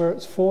foods where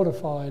it's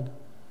fortified.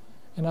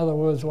 In other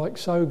words, like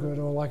So Good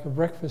or like a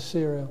breakfast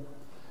cereal.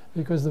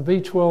 Because the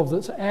B12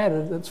 that's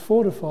added, that's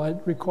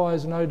fortified,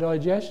 requires no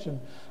digestion.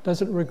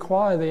 Doesn't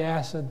require the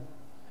acid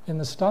in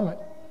the stomach.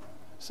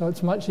 So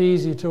it's much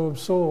easier to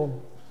absorb.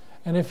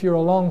 And if you're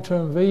a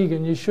long-term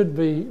vegan, you should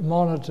be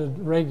monitored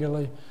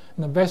regularly.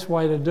 And the best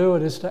way to do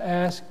it is to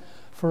ask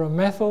for a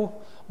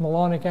methyl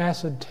malonic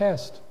acid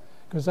test,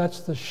 because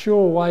that's the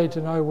sure way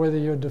to know whether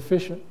you're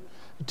deficient.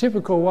 The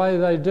typical way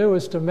they do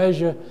is to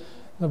measure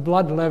the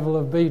blood level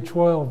of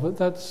B12, but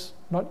that's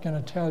not going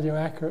to tell you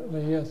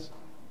accurately, yes.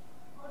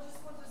 I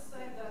just want to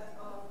say that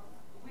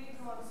we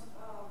got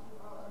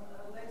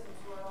a letter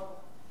to our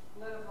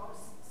letterbox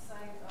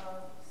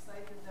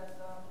stated that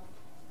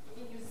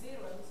in New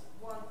Zealand,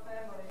 one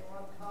family,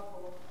 one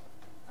couple,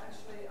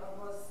 actually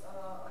was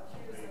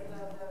accused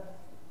that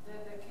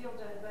they killed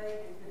their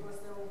baby because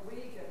they were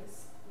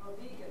vegans. I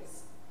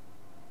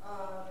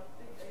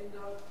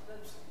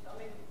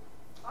mean,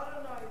 I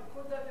don't know,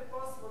 could that be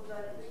possible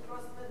that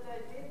because they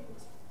didn't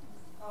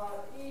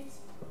eat?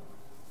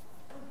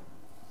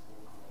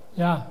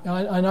 Yeah,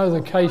 I know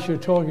the case you're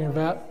talking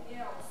about,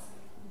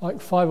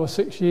 like 5 or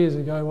 6 years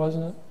ago,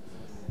 wasn't it?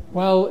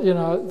 Well, you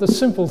know, the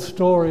simple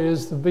story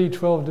is the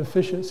B12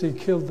 deficiency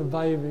killed the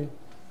baby,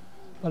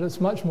 but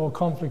it's much more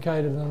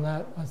complicated than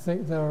that. I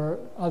think there are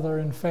other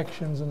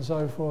infections and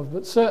so forth,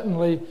 but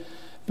certainly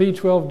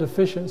B12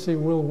 deficiency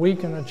will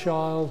weaken a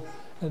child.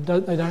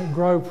 They don't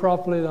grow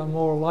properly, they're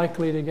more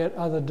likely to get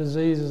other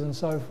diseases and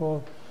so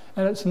forth.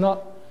 And it's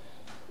not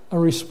a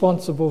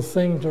responsible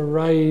thing to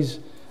raise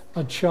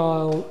a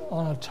child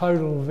on a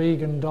total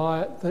vegan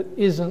diet that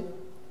isn't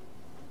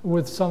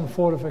with some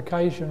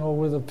fortification or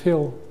with a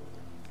pill.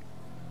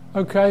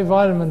 Okay,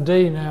 vitamin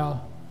D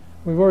now.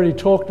 We've already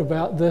talked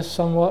about this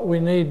somewhat. We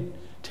need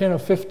 10 or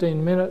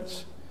 15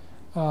 minutes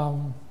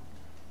out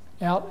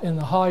in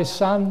the high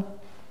sun.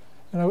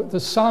 You know, the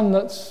sun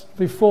that's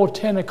before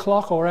 10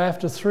 o'clock or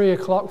after 3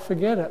 o'clock,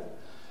 forget it.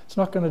 It's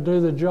not going to do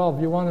the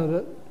job. You want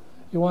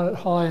it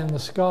high in the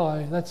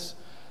sky. That's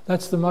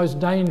the most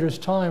dangerous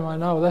time, I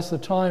know. That's the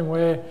time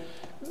where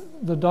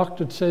the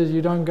doctor says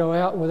you don't go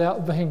out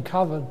without being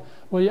covered.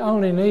 Well, you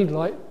only need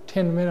like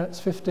 10 minutes,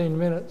 15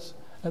 minutes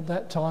at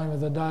that time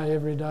of the day,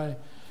 every day.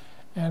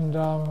 And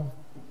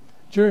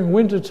during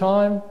winter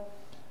time,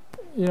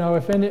 you know,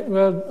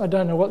 well, I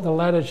don't know what the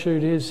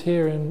latitude is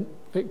here in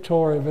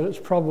Victoria, but it's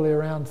probably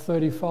around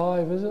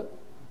 35, is it?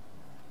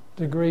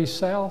 Degrees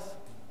south,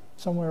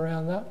 somewhere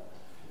around that.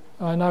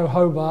 I know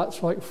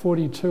Hobart's like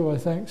 42, I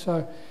think.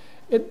 So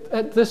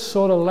at this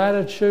sort of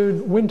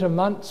latitude, winter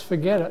months,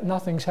 forget it,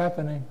 nothing's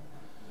happening.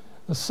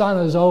 The sun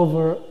is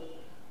over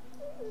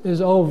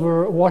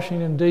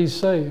Washington,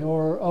 D.C.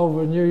 or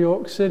over New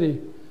York City,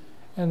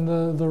 and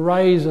the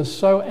rays are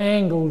so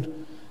angled,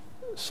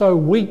 so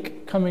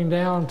weak coming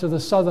down to the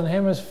southern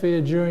hemisphere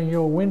during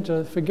your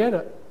winter, forget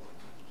it.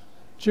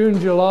 June,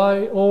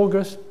 July,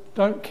 August,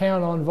 don't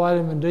count on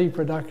vitamin D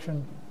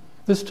production.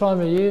 This time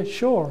of year,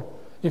 sure,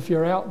 if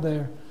you're out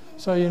there.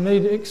 So you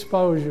need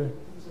exposure.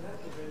 Does it have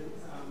to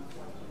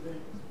be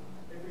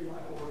every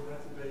night, or does it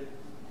have to be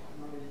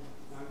maybe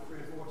 3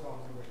 or 4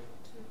 times a week?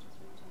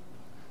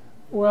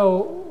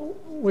 Well,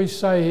 we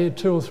say here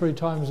 2 or 3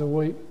 times a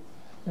week.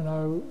 You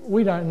know,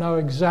 we don't know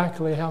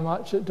exactly how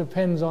much. It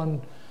depends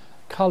on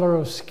colour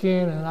of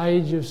skin and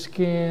age of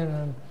skin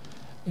and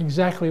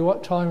exactly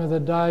what time of the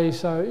day.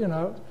 So, you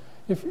know,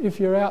 if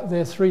you're out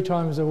there 3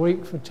 times a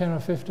week for 10 or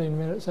 15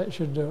 minutes, that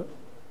should do it.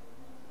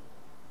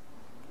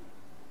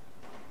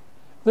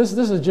 This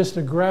is just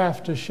a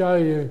graph to show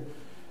you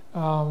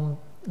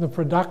the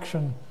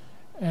production.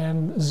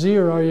 And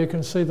 0, you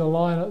can see the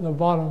line at the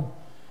bottom.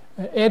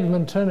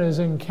 Edmonton is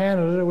in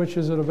Canada, which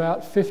is at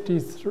about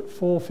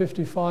 54,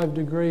 55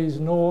 degrees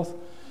north.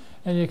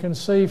 And you can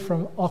see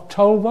from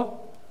October,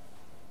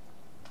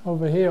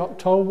 over here,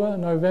 October,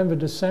 November,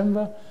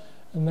 December,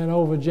 and then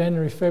over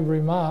January,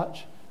 February,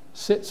 March,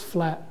 sits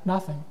flat,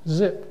 nothing,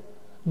 zip,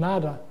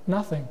 nada,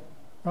 nothing,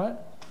 right?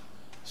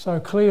 So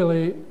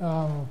clearly,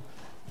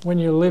 when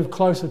you live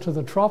closer to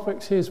the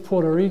tropics, here's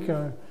Puerto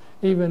Rico,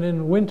 even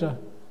in winter,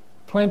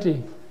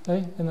 plenty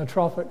in the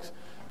tropics.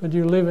 But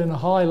you live in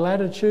high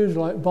latitudes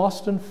like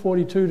Boston,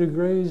 42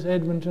 degrees,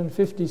 Edmonton,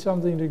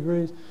 50-something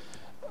degrees,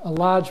 a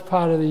large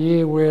part of the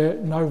year where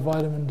no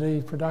vitamin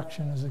D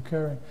production is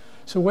occurring.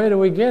 So where do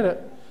we get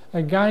it?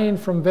 Again,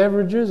 from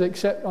beverages,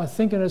 except I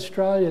think in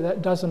Australia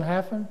that doesn't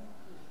happen.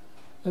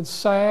 It's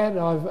sad.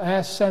 I've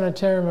asked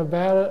Sanitarium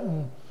about it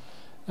and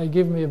they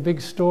give me a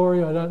big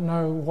story. I don't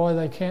know why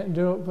they can't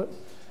do it, but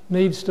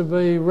needs to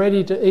be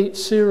ready-to-eat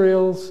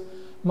cereals,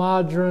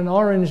 margarine,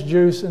 orange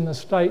juice in the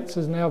States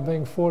is now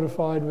being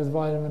fortified with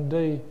vitamin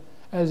D,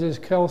 as is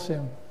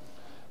calcium.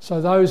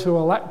 So those who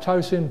are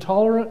lactose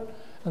intolerant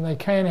and they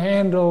can't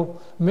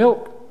handle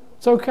milk,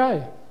 it's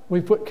okay. We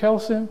put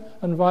calcium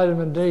and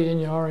vitamin D in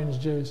your orange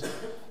juice.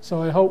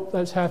 So I hope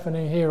that's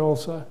happening here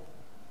also.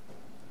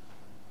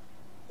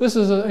 This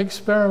is an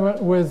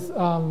experiment with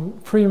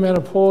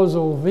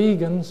premenopausal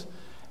vegans,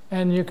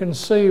 and you can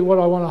see what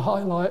I want to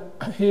highlight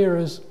here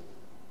is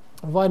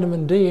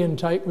vitamin D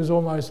intake was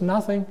almost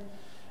nothing,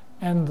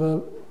 and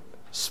the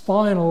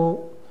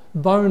spinal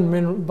bone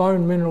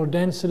mineral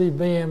density,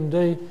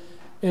 BMD,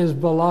 is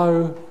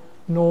below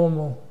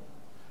normal.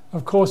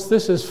 Of course,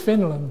 this is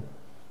Finland,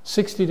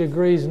 60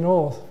 degrees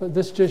north, but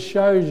this just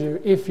shows you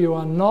if you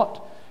are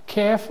not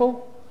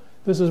careful,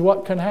 this is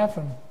what can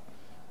happen.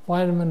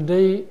 Vitamin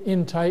D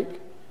intake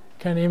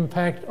can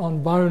impact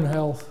on bone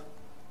health.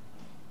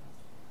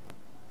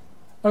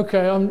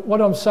 Okay,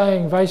 what I'm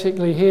saying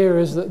basically here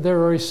is that there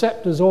are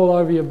receptors all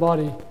over your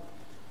body.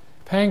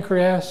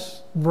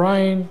 Pancreas,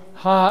 brain,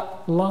 heart,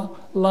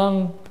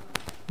 lung,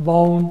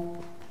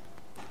 bone,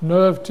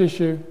 nerve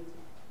tissue.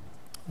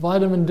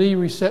 Vitamin D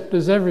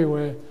receptors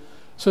everywhere.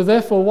 So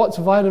therefore, what's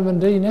vitamin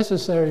D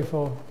necessary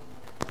for?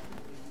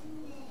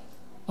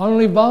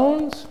 Only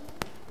bones?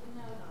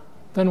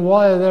 Then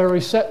why are there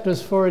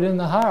receptors for it in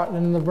the heart and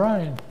in the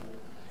brain?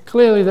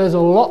 Clearly there's a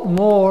lot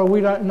more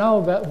we don't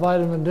know about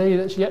vitamin D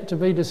that's yet to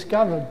be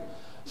discovered.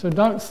 So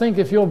don't think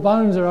if your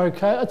bones are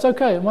okay, it's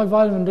okay, my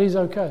vitamin D is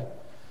okay.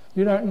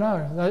 You don't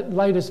know. The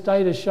latest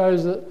data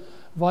shows that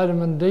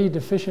vitamin D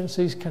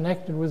deficiency is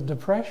connected with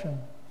depression.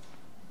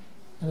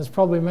 And there's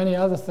probably many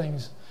other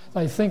things.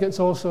 They think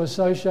it's also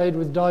associated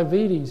with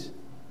diabetes.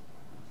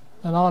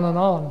 And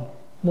on.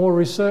 More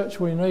research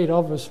we need,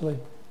 obviously.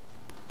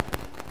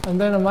 And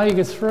then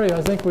omega-3,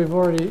 I think we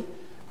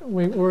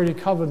already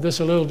covered this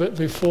a little bit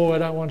before. I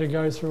don't want to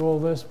go through all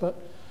this, but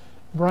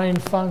brain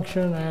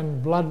function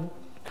and blood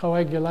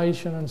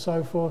coagulation and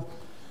so forth.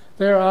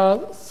 There are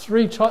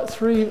three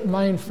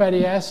main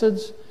fatty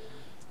acids.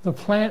 The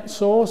plant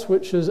source,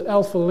 which is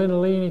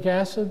alpha-linolenic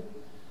acid,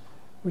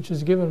 which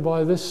is given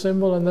by this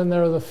symbol, and then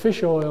there are the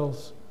fish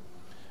oils.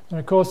 And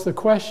of course the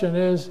question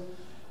is,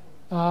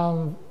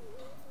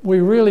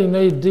 we really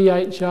need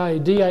DHA.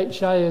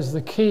 DHA is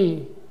the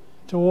key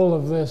to all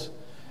of this.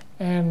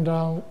 And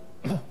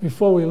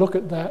before we look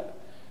at that,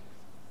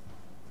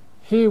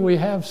 here we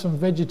have some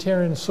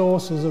vegetarian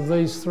sources of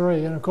these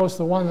three. And of course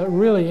the one that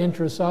really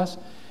interests us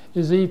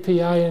is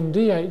EPA and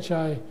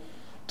DHA.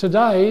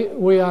 Today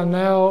we are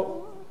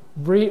now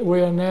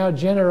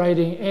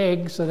generating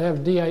eggs that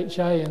have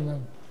DHA in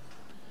them.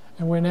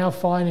 And we're now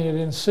finding it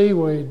in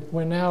seaweed.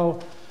 We're now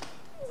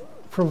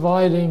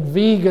providing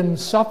vegan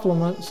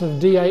supplements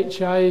of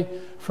DHA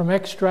from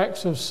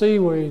extracts of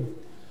seaweed.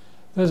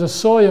 There's a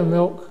soya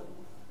milk.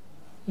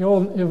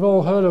 You've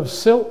all heard of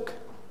Silk.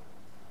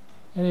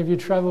 Any of you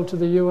traveled to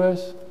the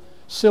US?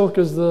 Silk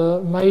is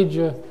the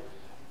major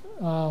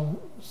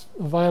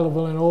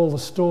available in all the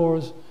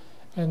stores,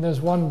 and there's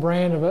one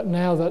brand of it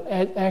now that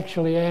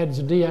actually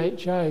adds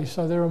DHA.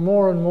 So there are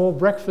more and more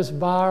breakfast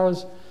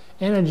bars,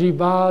 energy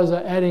bars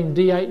are adding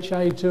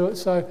DHA to it.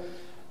 So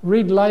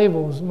read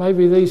labels.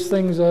 Maybe these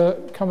things are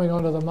coming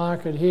onto the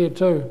market here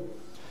too.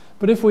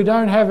 But if we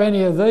don't have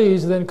any of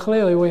these, then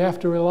clearly we have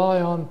to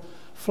rely on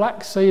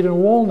flaxseed and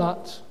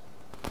walnuts.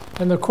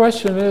 And the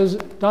question is,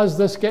 does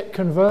this get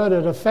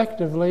converted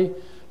effectively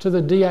to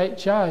the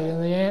DHA?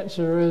 And the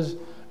answer is,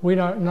 we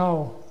don't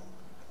know.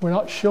 We're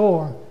not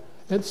sure.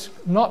 It's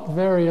not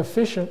very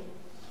efficient.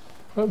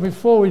 But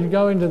before we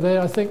go into that,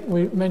 I think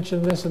we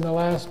mentioned this in the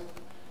last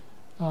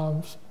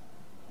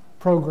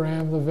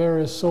program, the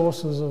various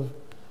sources of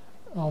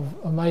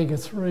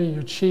omega-3,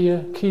 your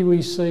chia,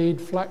 kiwi seed,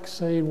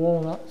 flaxseed,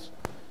 walnuts,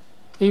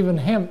 even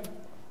hemp.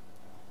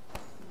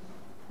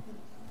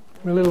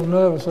 We're a little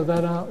nervous of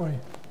that, aren't we?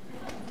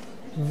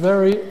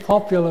 Very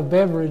popular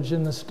beverage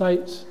in the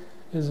States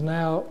is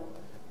now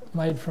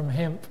made from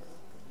hemp.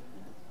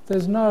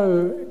 There's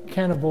no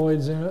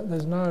cannabinoids in it.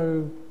 There's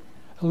no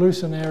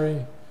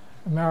hallucinatory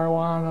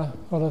marijuana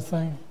sort of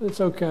thing.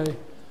 It's okay.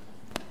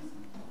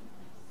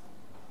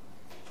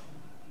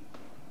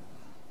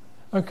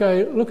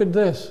 Okay, look at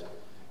this.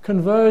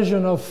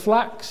 Conversion of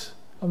flax,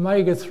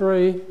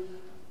 omega-3,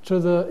 to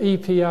the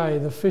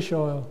EPA, the fish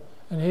oil.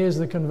 And here's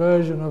the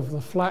conversion of the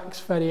flax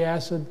fatty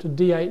acid to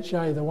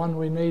DHA, the one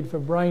we need for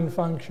brain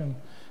function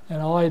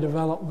and eye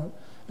development.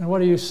 And what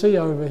do you see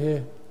over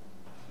here?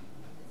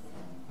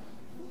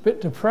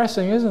 Bit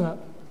depressing, isn't it?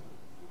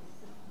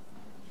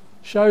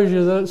 Shows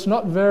you that it's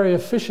not very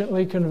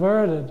efficiently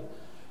converted.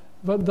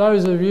 But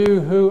those of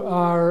you who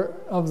are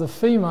of the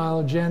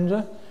female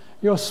gender,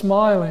 you're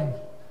smiling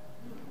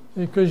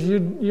because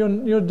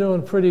you're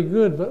doing pretty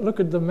good, but look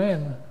at the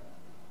men,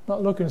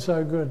 not looking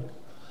so good.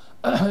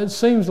 It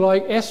seems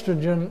like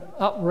estrogen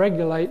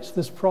upregulates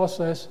this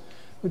process,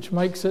 which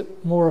makes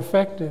it more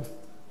effective.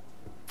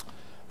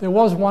 There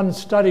was one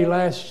study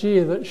last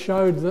year that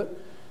showed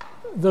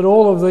that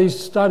all of these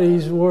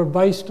studies were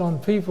based on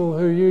people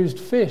who used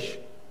fish.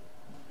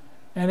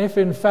 And if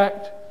in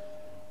fact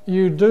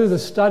you do the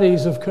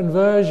studies of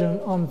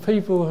conversion on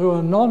people who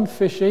are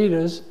non-fish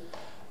eaters,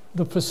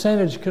 the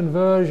percentage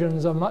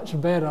conversions are much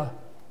better.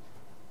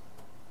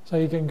 So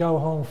you can go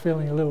home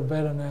feeling a little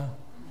better now.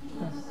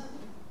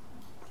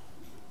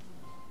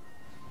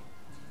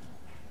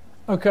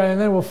 Okay,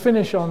 and then we'll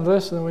finish on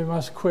this, and then we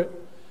must quit.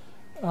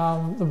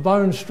 The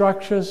bone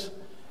structures,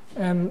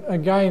 and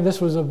again,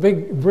 this was a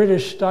big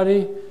British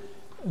study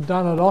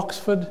done at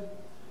Oxford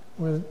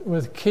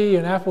with Key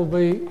and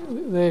Appleby,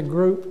 their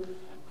group,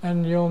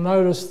 and you'll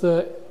notice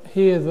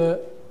here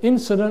the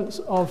incidence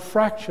of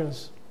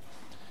fractures,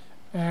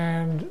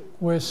 and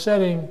we're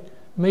setting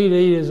meat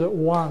eaters at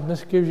 1.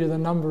 This gives you the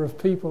number of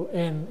people,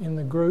 N, in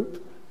the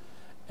group,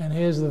 and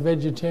here's the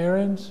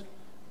vegetarians.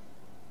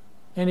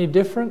 Any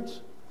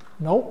difference?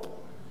 Nope.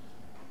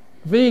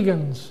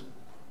 Vegans,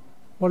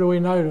 what do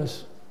we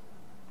notice?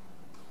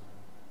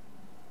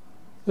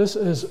 This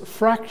is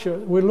fracture.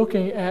 We're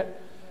looking at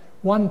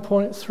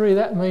 1.3.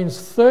 That means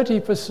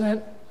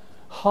 30%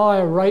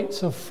 higher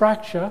rates of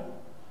fracture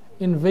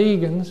in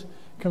vegans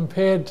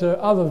compared to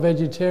other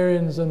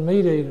vegetarians and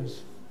meat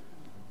eaters.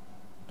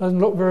 Doesn't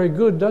look very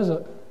good, does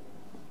it?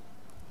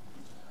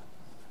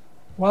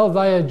 Well,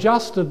 they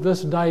adjusted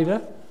this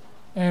data,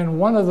 and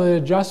one of the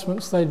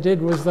adjustments they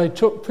did was they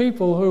took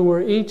people who were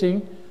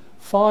eating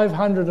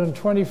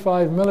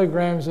 525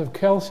 milligrams of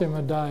calcium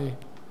a day.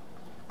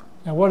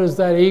 Now, what does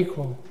that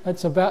equal?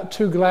 That's about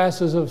 2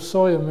 glasses of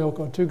soya milk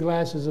or 2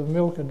 glasses of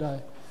milk a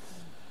day.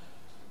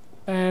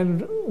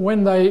 And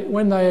when they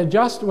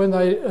adjusted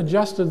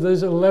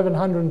these at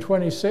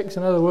 1126,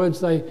 in other words,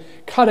 they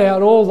cut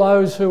out all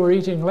those who were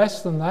eating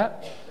less than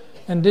that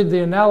and did the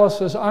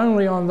analysis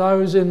only on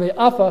those in the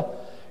upper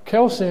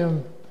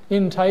calcium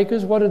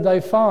intakers. What did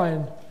they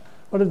find?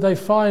 What did they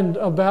find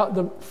about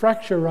the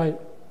fracture rate?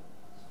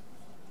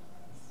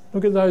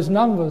 Look at those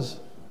numbers.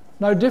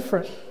 No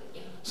different.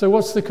 So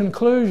what's the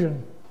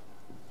conclusion?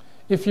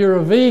 If you're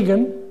a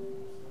vegan,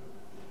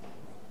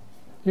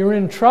 you're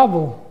in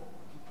trouble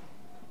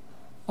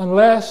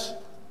unless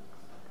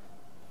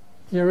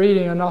you're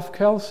eating enough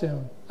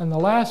calcium. And the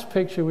last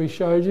picture we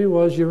showed you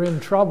was you're in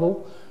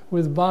trouble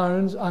with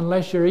bones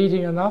unless you're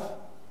eating enough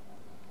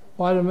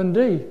vitamin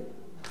D.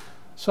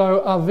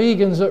 So are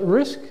vegans at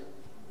risk?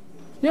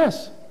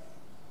 Yes.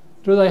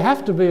 Do they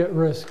have to be at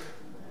risk?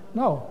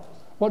 No.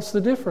 What's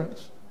the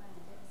difference?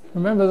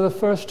 Remember the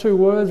first 2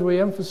 words we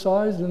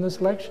emphasized in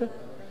this lecture?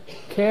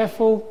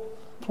 Careful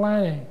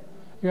planning.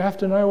 You have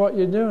to know what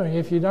you're doing.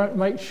 If you don't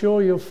make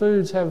sure your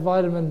foods have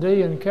vitamin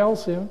D and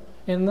calcium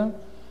in them,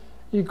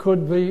 you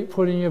could be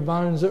putting your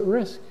bones at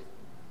risk.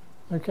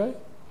 Okay?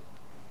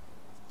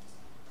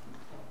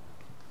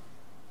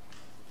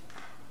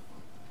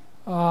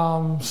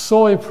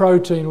 Soy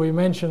protein, we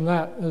mentioned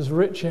that, is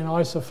rich in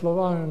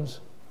isoflavones.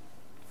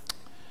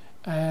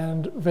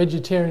 And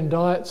vegetarian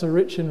diets are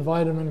rich in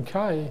vitamin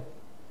K.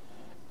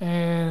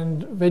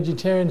 And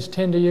vegetarians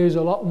tend to use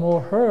a lot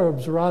more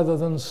herbs rather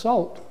than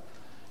salt.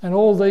 And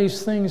all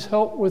these things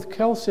help with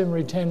calcium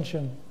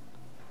retention.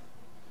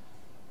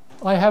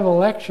 I have a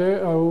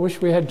lecture, I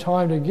wish we had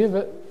time to give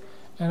it,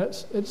 and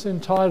it's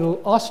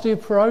entitled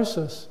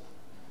Osteoporosis.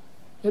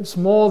 It's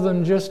more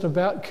than just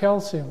about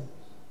calcium,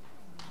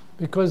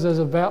 because there's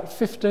about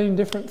 15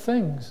 different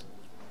things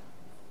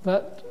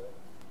that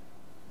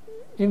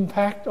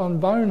impact on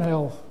bone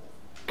health.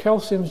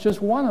 Calcium's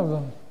just one of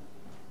them.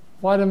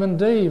 Vitamin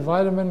D,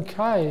 vitamin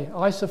K,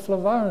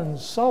 isoflavones,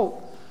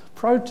 salt,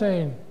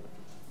 protein,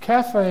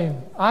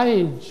 caffeine,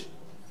 age,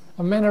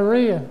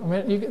 amenorrhea. I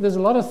mean, there's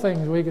a lot of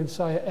things we could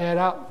say add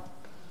up,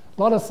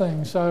 a lot of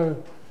things.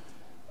 So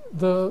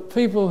the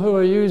people who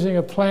are using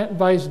a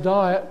plant-based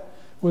diet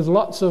with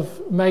lots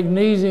of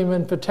magnesium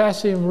and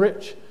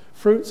potassium-rich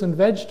fruits and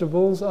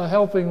vegetables are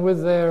helping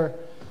with their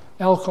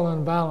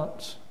alkaline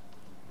balance.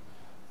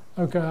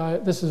 Okay,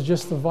 this is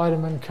just the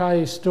vitamin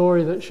K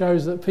story that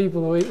shows that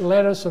people who eat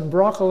lettuce and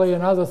broccoli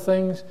and other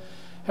things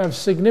have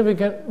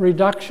significant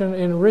reduction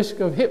in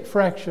risk of hip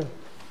fracture.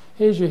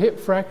 Here's your hip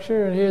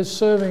fracture, and here's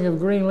serving of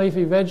green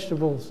leafy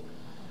vegetables.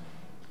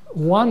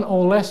 1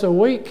 or less a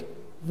week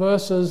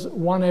versus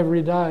 1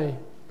 every day.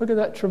 Look at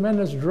that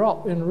tremendous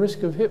drop in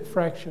risk of hip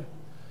fracture.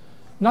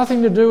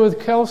 Nothing to do with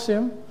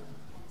calcium.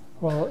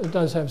 Well, it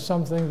does have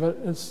something,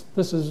 but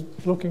this is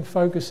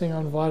focusing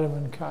on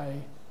vitamin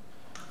K.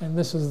 And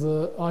this is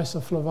the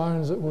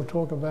isoflavones that we'll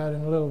talk about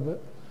in a little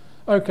bit.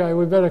 Okay,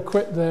 we better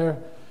quit there.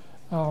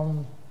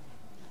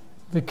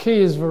 The key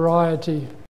is variety.